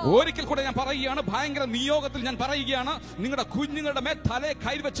of the Lord. ഒരിക്കൽ കൂടെ ഞാൻ പറയുകയാണ്, ഭയങ്കര നിയോഗത്തിൽ ഞാൻ പറയുകയാണ്, നിങ്ങളുടെ കുഞ്ഞുങ്ങളുടെ മേൽ തലയെ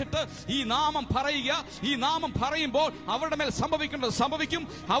കൈവച്ചിട്ട് ഈ നാമം പറയുക. ഈ നാമം പറയുമ്പോൾ അവരുടെ മേൽ സംഭവിക്കേണ്ടത് സംഭവിക്കും.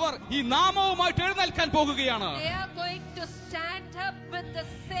 അവർ ഈ നാമവുമായിട്ട് എഴുന്നേൽക്കാൻ പോകുകയാണ്. They are going to stand up with the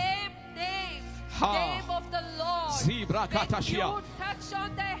same name, name of the Lord. When you touch on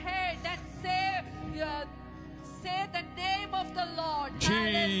the head and say the name of the Lord.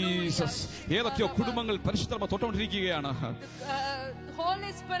 Jesus. ഏതൊക്കെയോ കുടുംബങ്ങൾ പരിശുദ്ധാത്മാവ് തൊട്ടുകൊണ്ടിരിക്കുകയാണ്.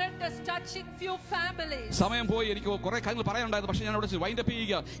 Holy Spirit is touching few families. സമയം പോയി, എനിക്ക് കുറെ കാര്യങ്ങൾ പറയാനുണ്ടായിരുന്നു, പക്ഷേ ഞാൻ അവിടെ വൈൻഡ് അപ്പ്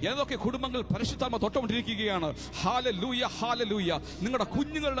ചെയ്യുക. ഏതൊക്കെ കുടുംബങ്ങൾ പരിശുദ്ധാത്മാവ് തൊട്ടുകൊണ്ടിരിക്കുകയാണ്. Hallelujah, hallelujah. നിങ്ങളുടെ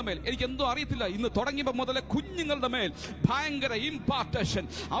കുഞ്ഞുങ്ങളുടെ മേൽ, എനിക്ക് എന്തോ അറിയത്തില്ല, ഇന്ന് തുടങ്ങിയപ്പോൾ മുതലേ കുഞ്ഞുങ്ങളുടെ മേൽ ഭയങ്കര ഇംപാർട്ടേഷൻ.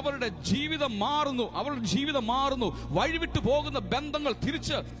 അവരുടെ ജീവിതം മാറുന്നു. വഴിവിട്ടു പോകുന്ന ബന്ധങ്ങൾ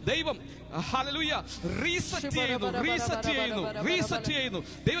തിരിച്ച് ദൈവം ഹല്ലേലൂയ റീസെറ്റ് ചെയ്യുന്നു.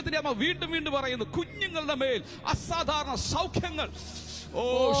 ദൈവത്തിന്റെ അമ്മ വീണ്ടും പറയുന്നു, കുഞ്ഞുങ്ങളുടെ മേൽ അസാധാരണ സൗഖ്യങ്ങൾ.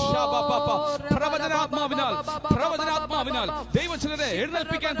 പ്രവചനാത്മാവിനാൽ ദൈവം ചിലരെ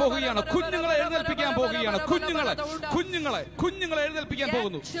എഴുന്നേൽപ്പിക്കാൻ പോകുകയാണ്. കുഞ്ഞുങ്ങളെ എഴുന്നേൽപ്പിക്കാൻ പോകുകയാണ്. കുഞ്ഞുങ്ങളെ എഴുന്നേൽപ്പിക്കാൻ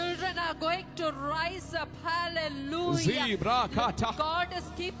പോകുന്നു. Children are going to rise up. Hallelujah. God is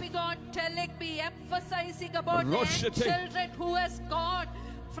keeping on telling me, emphasizing about the children who has gone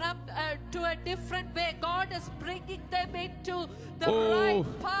from to a different way. God is bringing them into the right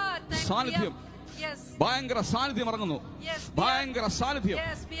path. ഭയങ്കര സാന്നിധ്യം ഇറങ്ങുന്നു. ഭയങ്കര സാന്നിധ്യം.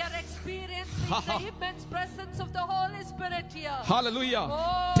 Yes, we are experiencing the immense presence of the Holy Spirit here. Hallelujah.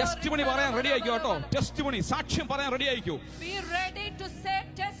 Testimony പറയാൻ ready ആയിക്കോ കേട്ടോ. Testimony, സാക്ഷ്യം പറയാൻ റെഡി ആയിക്കോ. Be ready to say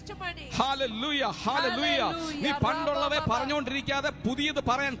testimony. Hallelujah, hallelujah. നീ പണ്ടുള്ളവയെ പറഞ്ഞുകൊണ്ടിരിക്കാതെ പുതിയത്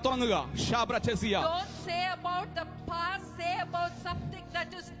പറയാൻ തുടങ്ങുക. Don't say about the past, say about something that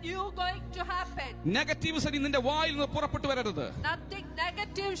is new going to happen. Negative സനി നിന്റെ വായിൽ നിന്ന് പുറപ്പെട്ടു വരരുത്. Nothing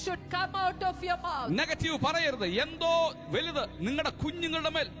negative should come out of your mouth. Negative പറയരുത്. എന്തോ വലുത് നിങ്ങളുടെ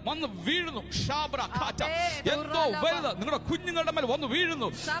കുഞ്ഞുങ്ങളുടെ മേൽ വന്ന് വീഴുന്നു. എന്തോ വലുത് നിങ്ങളുടെ കുഞ്ഞുങ്ങളുടെ മേൽ വന്ന് വീഴുന്നു.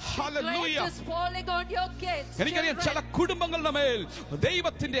 Hallelujah. എനിക്കറിയാം, ചില കുടുംബങ്ങളുടെ മേൽ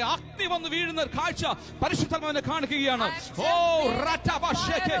ദൈവത്തിന്റെ അഗ്നി വന്ന് വീഴുന്ന കാഴ്ച പരിശുദ്ധാത്മാവിനെ കാണിക്കുകയാണ്.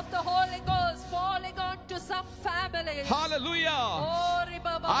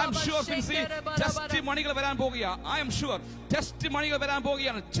 I'm sure ടെസ്റ്റിമണികൾ വരാൻ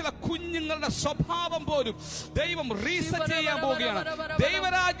പോകുകയാണ്. ചില കുഞ്ഞുങ്ങളുടെ സ്വഭാവം പോലും ദൈവം റീസെറ്റ് ചെയ്യാൻ പോവുകയാണ്.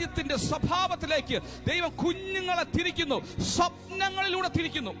 ദൈവരാജ്യത്തിന്റെ സ്വഭാവത്തിലേക്ക് ദൈവം കുഞ്ഞുങ്ങളെ തിരിക്കുന്നു, സ്വപ്നങ്ങളിലൂടെ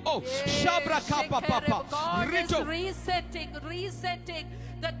തിരിക്കുന്നു. Resetting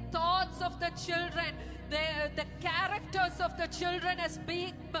the thoughts of the children, the characters of the children as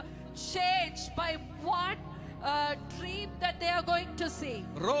being changed by one dream that they are going to see.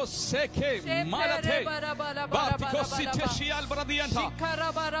 Roseke malate batikosi shial bradianta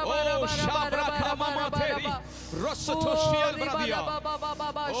oh shabraka mamateri rosotoshial bradia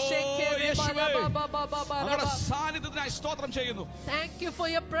അങ്ങയുടെ സാന്നിധ്യത്തിനായി സ്തോത്രം ചെയ്യുന്നു. Thank you for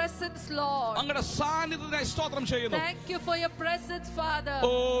your presence, Lord. അങ്ങയുടെ സാന്നിധ്യത്തിനായി സ്തോത്രം ചെയ്യുന്നു. Thank you for your presence, Father.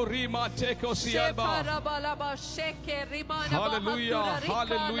 Oh rima tekosialba. Hallelujah,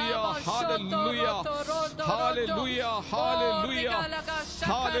 hallelujah, hallelujah, hallelujah. Hallelujah, hallelujah,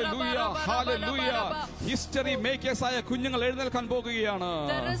 hallelujah, hallelujah. History makers ആയ കുഞ്ഞുങ്ങൾ എഴുന്നേൽക്കാൻ പോകുകയാണ്.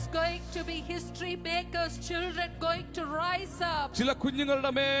 There is going to be history makers, children going to rise up. ചില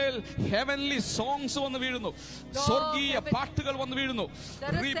കുഞ്ഞുങ്ങളുടെ മേൽ heavenly songs വന്ന് വീഴുന്നു, സ്വർഗീയ പാട്ടുകൾ വന്ന് വീഴുന്നു.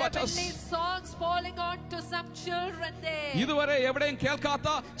 There is heavenly songs falling onto some children there. ഇതുവരെ എവിടെയും കേൾക്കാത്ത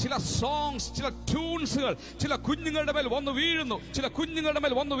ചില സോങ്സ്, ചില ട്യൂൺസുകൾ ചില കുഞ്ഞുങ്ങളുടെ മേൽ വന്ന് വീഴുന്നു, ചില കുഞ്ഞുങ്ങളുടെ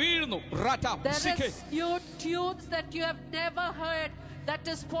മേൽ വന്ന് വീഴുന്നു. There is new tunes that you have never heard that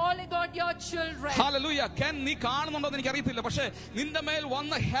is falling on your children. Hallelujah. Can നീ കാണുന്നുണ്ടോ എന്ന് എനിക്ക് അറിയത്തില്ല, പക്ഷേ നിന്റെ മേൽ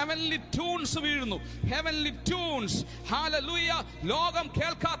വന്ന heavenly tunes വീഴുന്നു. Heavenly tunes. Hallelujah. ലോകം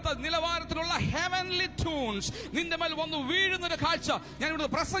കേൾക്കാത്ത നിലവാരത്തിലുള്ള heavenly tunes നിന്റെ മേൽ വന്ന് വീഴുന്ന ഒരു കാഴ്ച ഞാൻ ഇവിടെ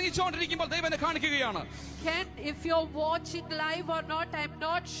പ്രസംഗിച്ചുകൊണ്ടിരിക്കുമ്പോൾ ദൈവം എന്നെ കാണിക്കുകയാണ്. Ken, if you're watching live or not, I'm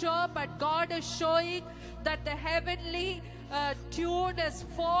not sure, but God is showing that the heavenly tune is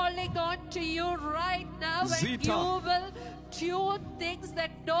falling onto you right now, and you will tune things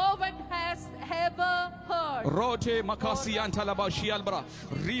that no one has ever heard. Rote makasianta la bashialbra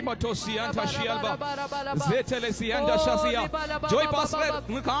rimatosianta shialba zetelesianta shasia. Joy pastor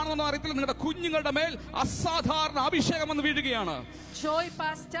നിങ്ങൾ കാണുന്ന അറിയത്തില്ല, നിങ്ങളുടെ കുഞ്ഞുങ്ങളുടെ മേൽ അസാധാരണ അഭിഷേകം വന്ന് വീഴുകയാണ്. Joy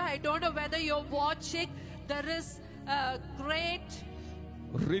pastor, I don't know whether you're watching, there is a great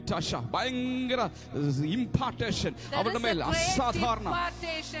Ritasha, ഭയങ്കര impartation അവരുടെ മേൽ അസാധാരണ.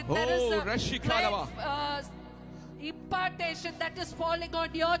 Oh, Rashikalava. Impartation that is falling on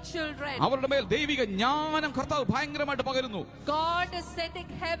your children. അവരുടെ മേൽ ദൈവിക ജ്ഞാനം കർത്താവ് ഭയങ്കരമായിട്ട് പകരുന്നു. God is sending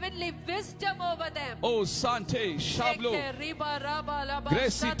heavenly wisdom over them. Oh, Sante Shablo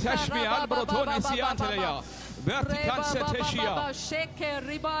Gracie Tashmi Albrotone Siantelea Vertical Seteshia.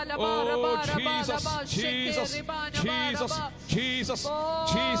 Oh, Jesus, Jesus, Jesus, Jesus,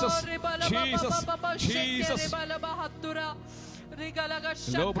 Jesus, Jesus, Jesus.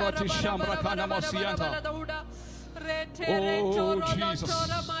 Lobrati Shambra Kanamosianta. Oh, Jesus.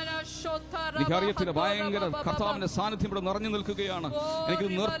 എനിക്കറിയത്തില്ല, ഭയങ്കര കർത്താവിന്റെ സാന്നിധ്യം ഇവിടെ നിറഞ്ഞു നിൽക്കുകയാണ്. എനിക്ക്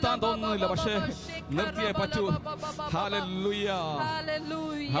നിർത്താൻ തോന്നുന്നില്ല, പക്ഷേ നിർത്തിയേ പറ്റൂ. Hallelujah,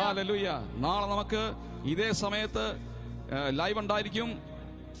 hallelujah. നാളെ നമുക്ക് ഇതേ സമയത്ത് ലൈവ് ഉണ്ടായിരിക്കും.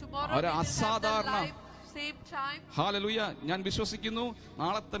 ഒരു അസാധാരണ ഹല്ലേലൂയ. ഞാൻ വിശ്വസിക്കുന്നു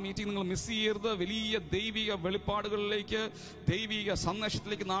നാളത്തെ മീറ്റിംഗ് നിങ്ങൾ മിസ് ചെയ്യരുത്. വലിയ ദൈവിക വെളിപ്പാടുകളിലേക്ക്, ദൈവിക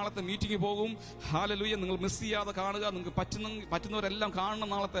സന്ദേശത്തിലേക്ക് നാളത്തെ മീറ്റിംഗ് പോകും. ഹല്ലേലൂയ. നിങ്ങൾ മിസ് ചെയ്യാതെ കാണുക. നിങ്ങൾക്ക് പറ്റുന്നവരെല്ലാം കാണണം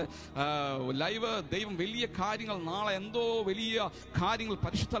നാളത്തെ ലൈവ്. ദൈവം വലിയ കാര്യങ്ങൾ, നാളെ എന്തോ വലിയ കാര്യങ്ങൾ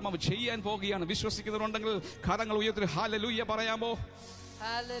പരിശുദ്ധാത്മാവ് ചെയ്യാൻ പോകുകയാണ്. വിശ്വസിക്കുന്നവരുണ്ടെങ്കിൽ കരങ്ങൾ ഉയർത്തി ഹല്ലേലൂയ പറയാമോ?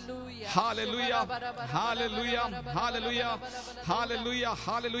 Hallelujah. Hallelujah. Hallelujah. Hallelujah. Hallelujah.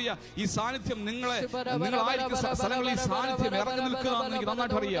 Hallelujah. ഈ സാന്നിധ്യം നിങ്ങളായിരിക്കുന്ന സ്ഥലങ്ങളിൽ ഈ സാന്നിധ്യം ഇറങ്ങി നിൽക്കുന്നതാണെന്ന് എനിക്ക്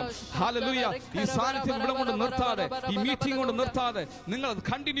നന്നായിട്ട് അറിയാം. ഹാലലൂയ. ഈ സാന്നിധ്യം ഇവിടെ കൊണ്ട് നിർത്താതെ, ഈ മീറ്റിംഗ് കൊണ്ട് നിർത്താതെ നിങ്ങൾ അത്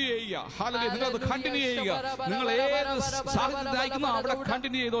കണ്ടിന്യൂ ചെയ്യുക. ഹാലലൂയ. നിങ്ങൾ അത് കണ്ടിന്യൂ ചെയ്യുക. നിങ്ങൾ ഏത് സാഹചര്യത്തിൽ അയക്കുന്നോ അവിടെ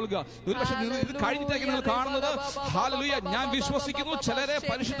കണ്ടിന്യൂ ചെയ്തോളുക. ഒരുപക്ഷെ ഇത് കഴിഞ്ഞിട്ടായിരിക്കും നിങ്ങൾ കാണുന്നത്. ഹാലലൂയ. ഞാൻ വിശ്വസിക്കുന്നു ചിലരെ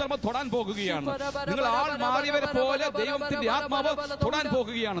പരിശുദ്ധാത്മാവ് തൊടാൻ പോകുകയാണ്. നിങ്ങൾ ആൾ മാറിയവരെ പോലെ ദൈവത്തിന്റെ ആത്മാവ് തൊടാൻ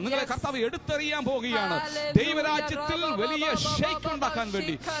പോകുകയാണ്. നിങ്ങളെ കർത്താവ് എടുത്തെറിയാൻ പോകുകയാണ്. ദൈവരാജ്യത്തിൽ വലിയ ഷേക്ക് ഉണ്ടാക്കാൻ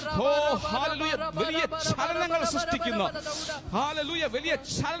വേണ്ടി, ഓ ഹല്ലേലൂയ, വലിയ ചലനങ്ങൾ സൃഷ്ടിക്കുന്ന, ഹല്ലേലൂയ, വലിയ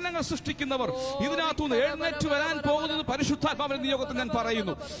ചലനങ്ങൾ സൃഷ്ടിക്കുന്നവർ ഇതിനകത്തുനിന്ന് എഴുന്നേറ്റ് വരാൻ പോകുന്നത് പരിശുദ്ധാത്മാവിന്റെ നിയോഗത്തിൽ ഞാൻ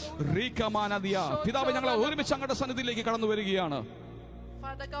പറയുന്നു. റീകമാനദിയ. പിതാവേ, ഞങ്ങൾ ഒരുമിച്ച് അങ്ങയുടെ സന്നിധിയിലേക്ക് കടന്നു വരികയാണ്.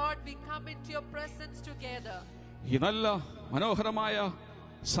 Father God, we come into your presence together. ഈ നല്ല മനോഹരമായ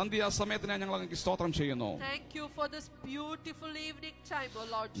സന്ധ്യാ സമയത്തിന് ഞങ്ങൾ അങ്ങേക്ക് സ്തോത്രം ചെയ്യുന്നു. Thank you for this beautiful evening time, O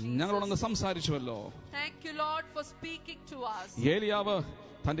Lord Jesus. ഞങ്ങളോടൊന്ന് സംസാരിച്ചുവല്ലോ. Thank you, Lord, for speaking to us. ഏലിയാവ്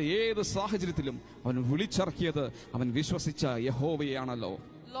തന്റെ ഏത് സാഹചര്യത്തിലും അവൻ വിളിച്ചിറക്കിയത് അവൻ വിശ്വസിച്ച യഹോവയാണല്ലോ.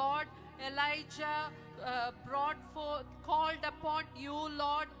 Lord, Elijah called upon you,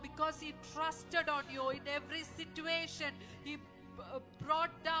 Lord, because he trusted on you in every situation. He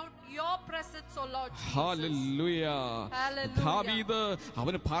brought down your presence, O Lord Jesus. Hallelujah. ദാവീദ്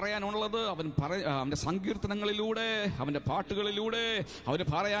അവന് പറയാനുള്ളത് അവന്റെ സങ്കീർത്തനങ്ങളിലൂടെ, അവന്റെ പാട്ടുകളിലൂടെ അവന്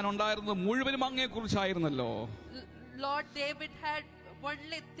പറയാനുണ്ടായിരുന്നത് മുഴുവനും അങ്ങയെക്കുറിച്ചായിരുന്നല്ലോ. Lord, David had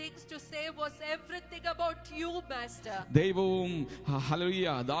only things to say was everything about you, Master. ദൈവവും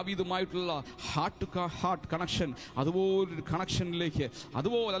hallelujah ദാവീദുമായിട്ടുള്ള heart to heart connection, അതുപോലൊരു കണക്ഷനിലേക്ക്,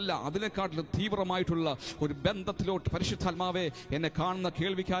 അതുപോലല്ല അതിനെക്കാട്ടിലും തീവ്രമായിട്ടുള്ള ഒരു ബന്ധത്തിലോട്ട് പരിശുദ്ധാത്മാവേ എന്നെ കാണുന്ന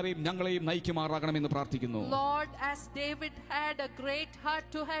കേൾവിക്കാരെയും ഞങ്ങളെയും നയിക്കുമാറാകണമെന്ന് പ്രാർത്ഥിക്കുന്നു. Lord, as David had a great heart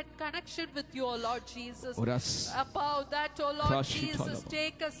to heart connection with you, O Lord Jesus, above that, O Lord Jesus,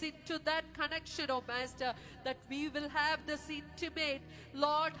 take us into that connection, O Master, that we will have this intimate,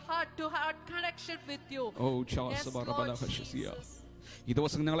 Lord, heart to heart connection with you. Oh, yes, Lord Jesus. ഈ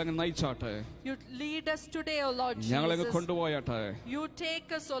ദിവസം ഞങ്ങളെ നയിച്ചാട്ടെ. You lead us today, O Lord Jesus. ഞങ്ങളെ കൊണ്ടുപോയാട്ടെ. You take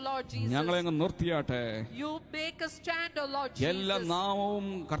us, O Lord Jesus. ഞങ്ങളെ നിർത്തിയാട്ടെ. You make us stand, O Lord Jesus. എല്ലാ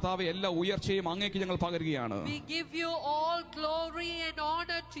നാമവും കർത്താവേ, എല്ലാ ഉയർച്ചയും അങ്ങേക്ക് ഞങ്ങൾ പകരുകയാണ്. We give you all glory and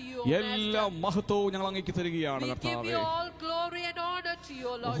honor to you, എല്ലാ മഹത്വവും ഞങ്ങൾ അങ്ങേക്ക് തരികയാണ് We give കർത്താവേ. you all glory and honor to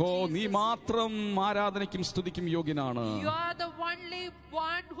you, Lord Jesus. നീ മാത്രം ആരാധനയ്ക്കും സ്തുതിക്കും യോഗ്യനാണ്. You are the only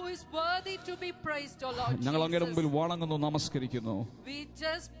one who is worthy to be praised, O Lord ഞങ്ങൾ അങ്ങയുടെ മുമ്പിൽ Jesus. വണങ്ങുന്നു, നമസ്കരിക്കുന്നു. We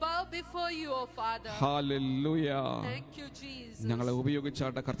just bow before you, O Father. Hallelujah. Thank you, Jesus. ഞങ്ങളെ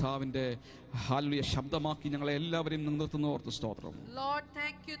ഉപയോഗിച്ചാട്ടെ കർത്താവിന്റെ hallelujah ശബ്ദമാക്കി ഞങ്ങളെ എല്ലാവരെയും നിർത്തുന്നു. ഓർത്ത് സ്തോത്രം. Lord,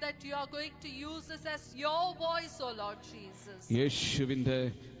 thank you that you are going to use us as your voice, O Lord Jesus. യേശുവിന്റെ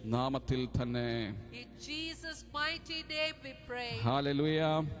നാമത്തിൽ തന്നെ. In Jesus' mighty name we pray. Hallelujah.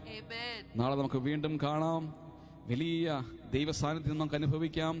 Amen. നാളെ നമുക്ക് വീണ്ടും കാണാം. വലിയ ദൈവ സാന്നിധ്യം നമുക്ക്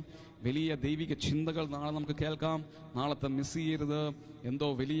അനുഭവിക്കാം. വലിയ ദൈവിക ചിന്തകൾ നാളെ നമുക്ക് കേൾക്കാം. നാളത്തെ മിസ് ചെയ്യരുത്.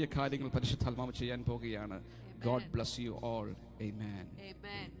 എന്തോ വലിയ കാര്യങ്ങൾ പരിശുദ്ധാത്മാവ് ചെയ്യാൻ പോകുകയാണ്. God bless you all. Amen.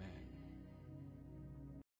 Amen.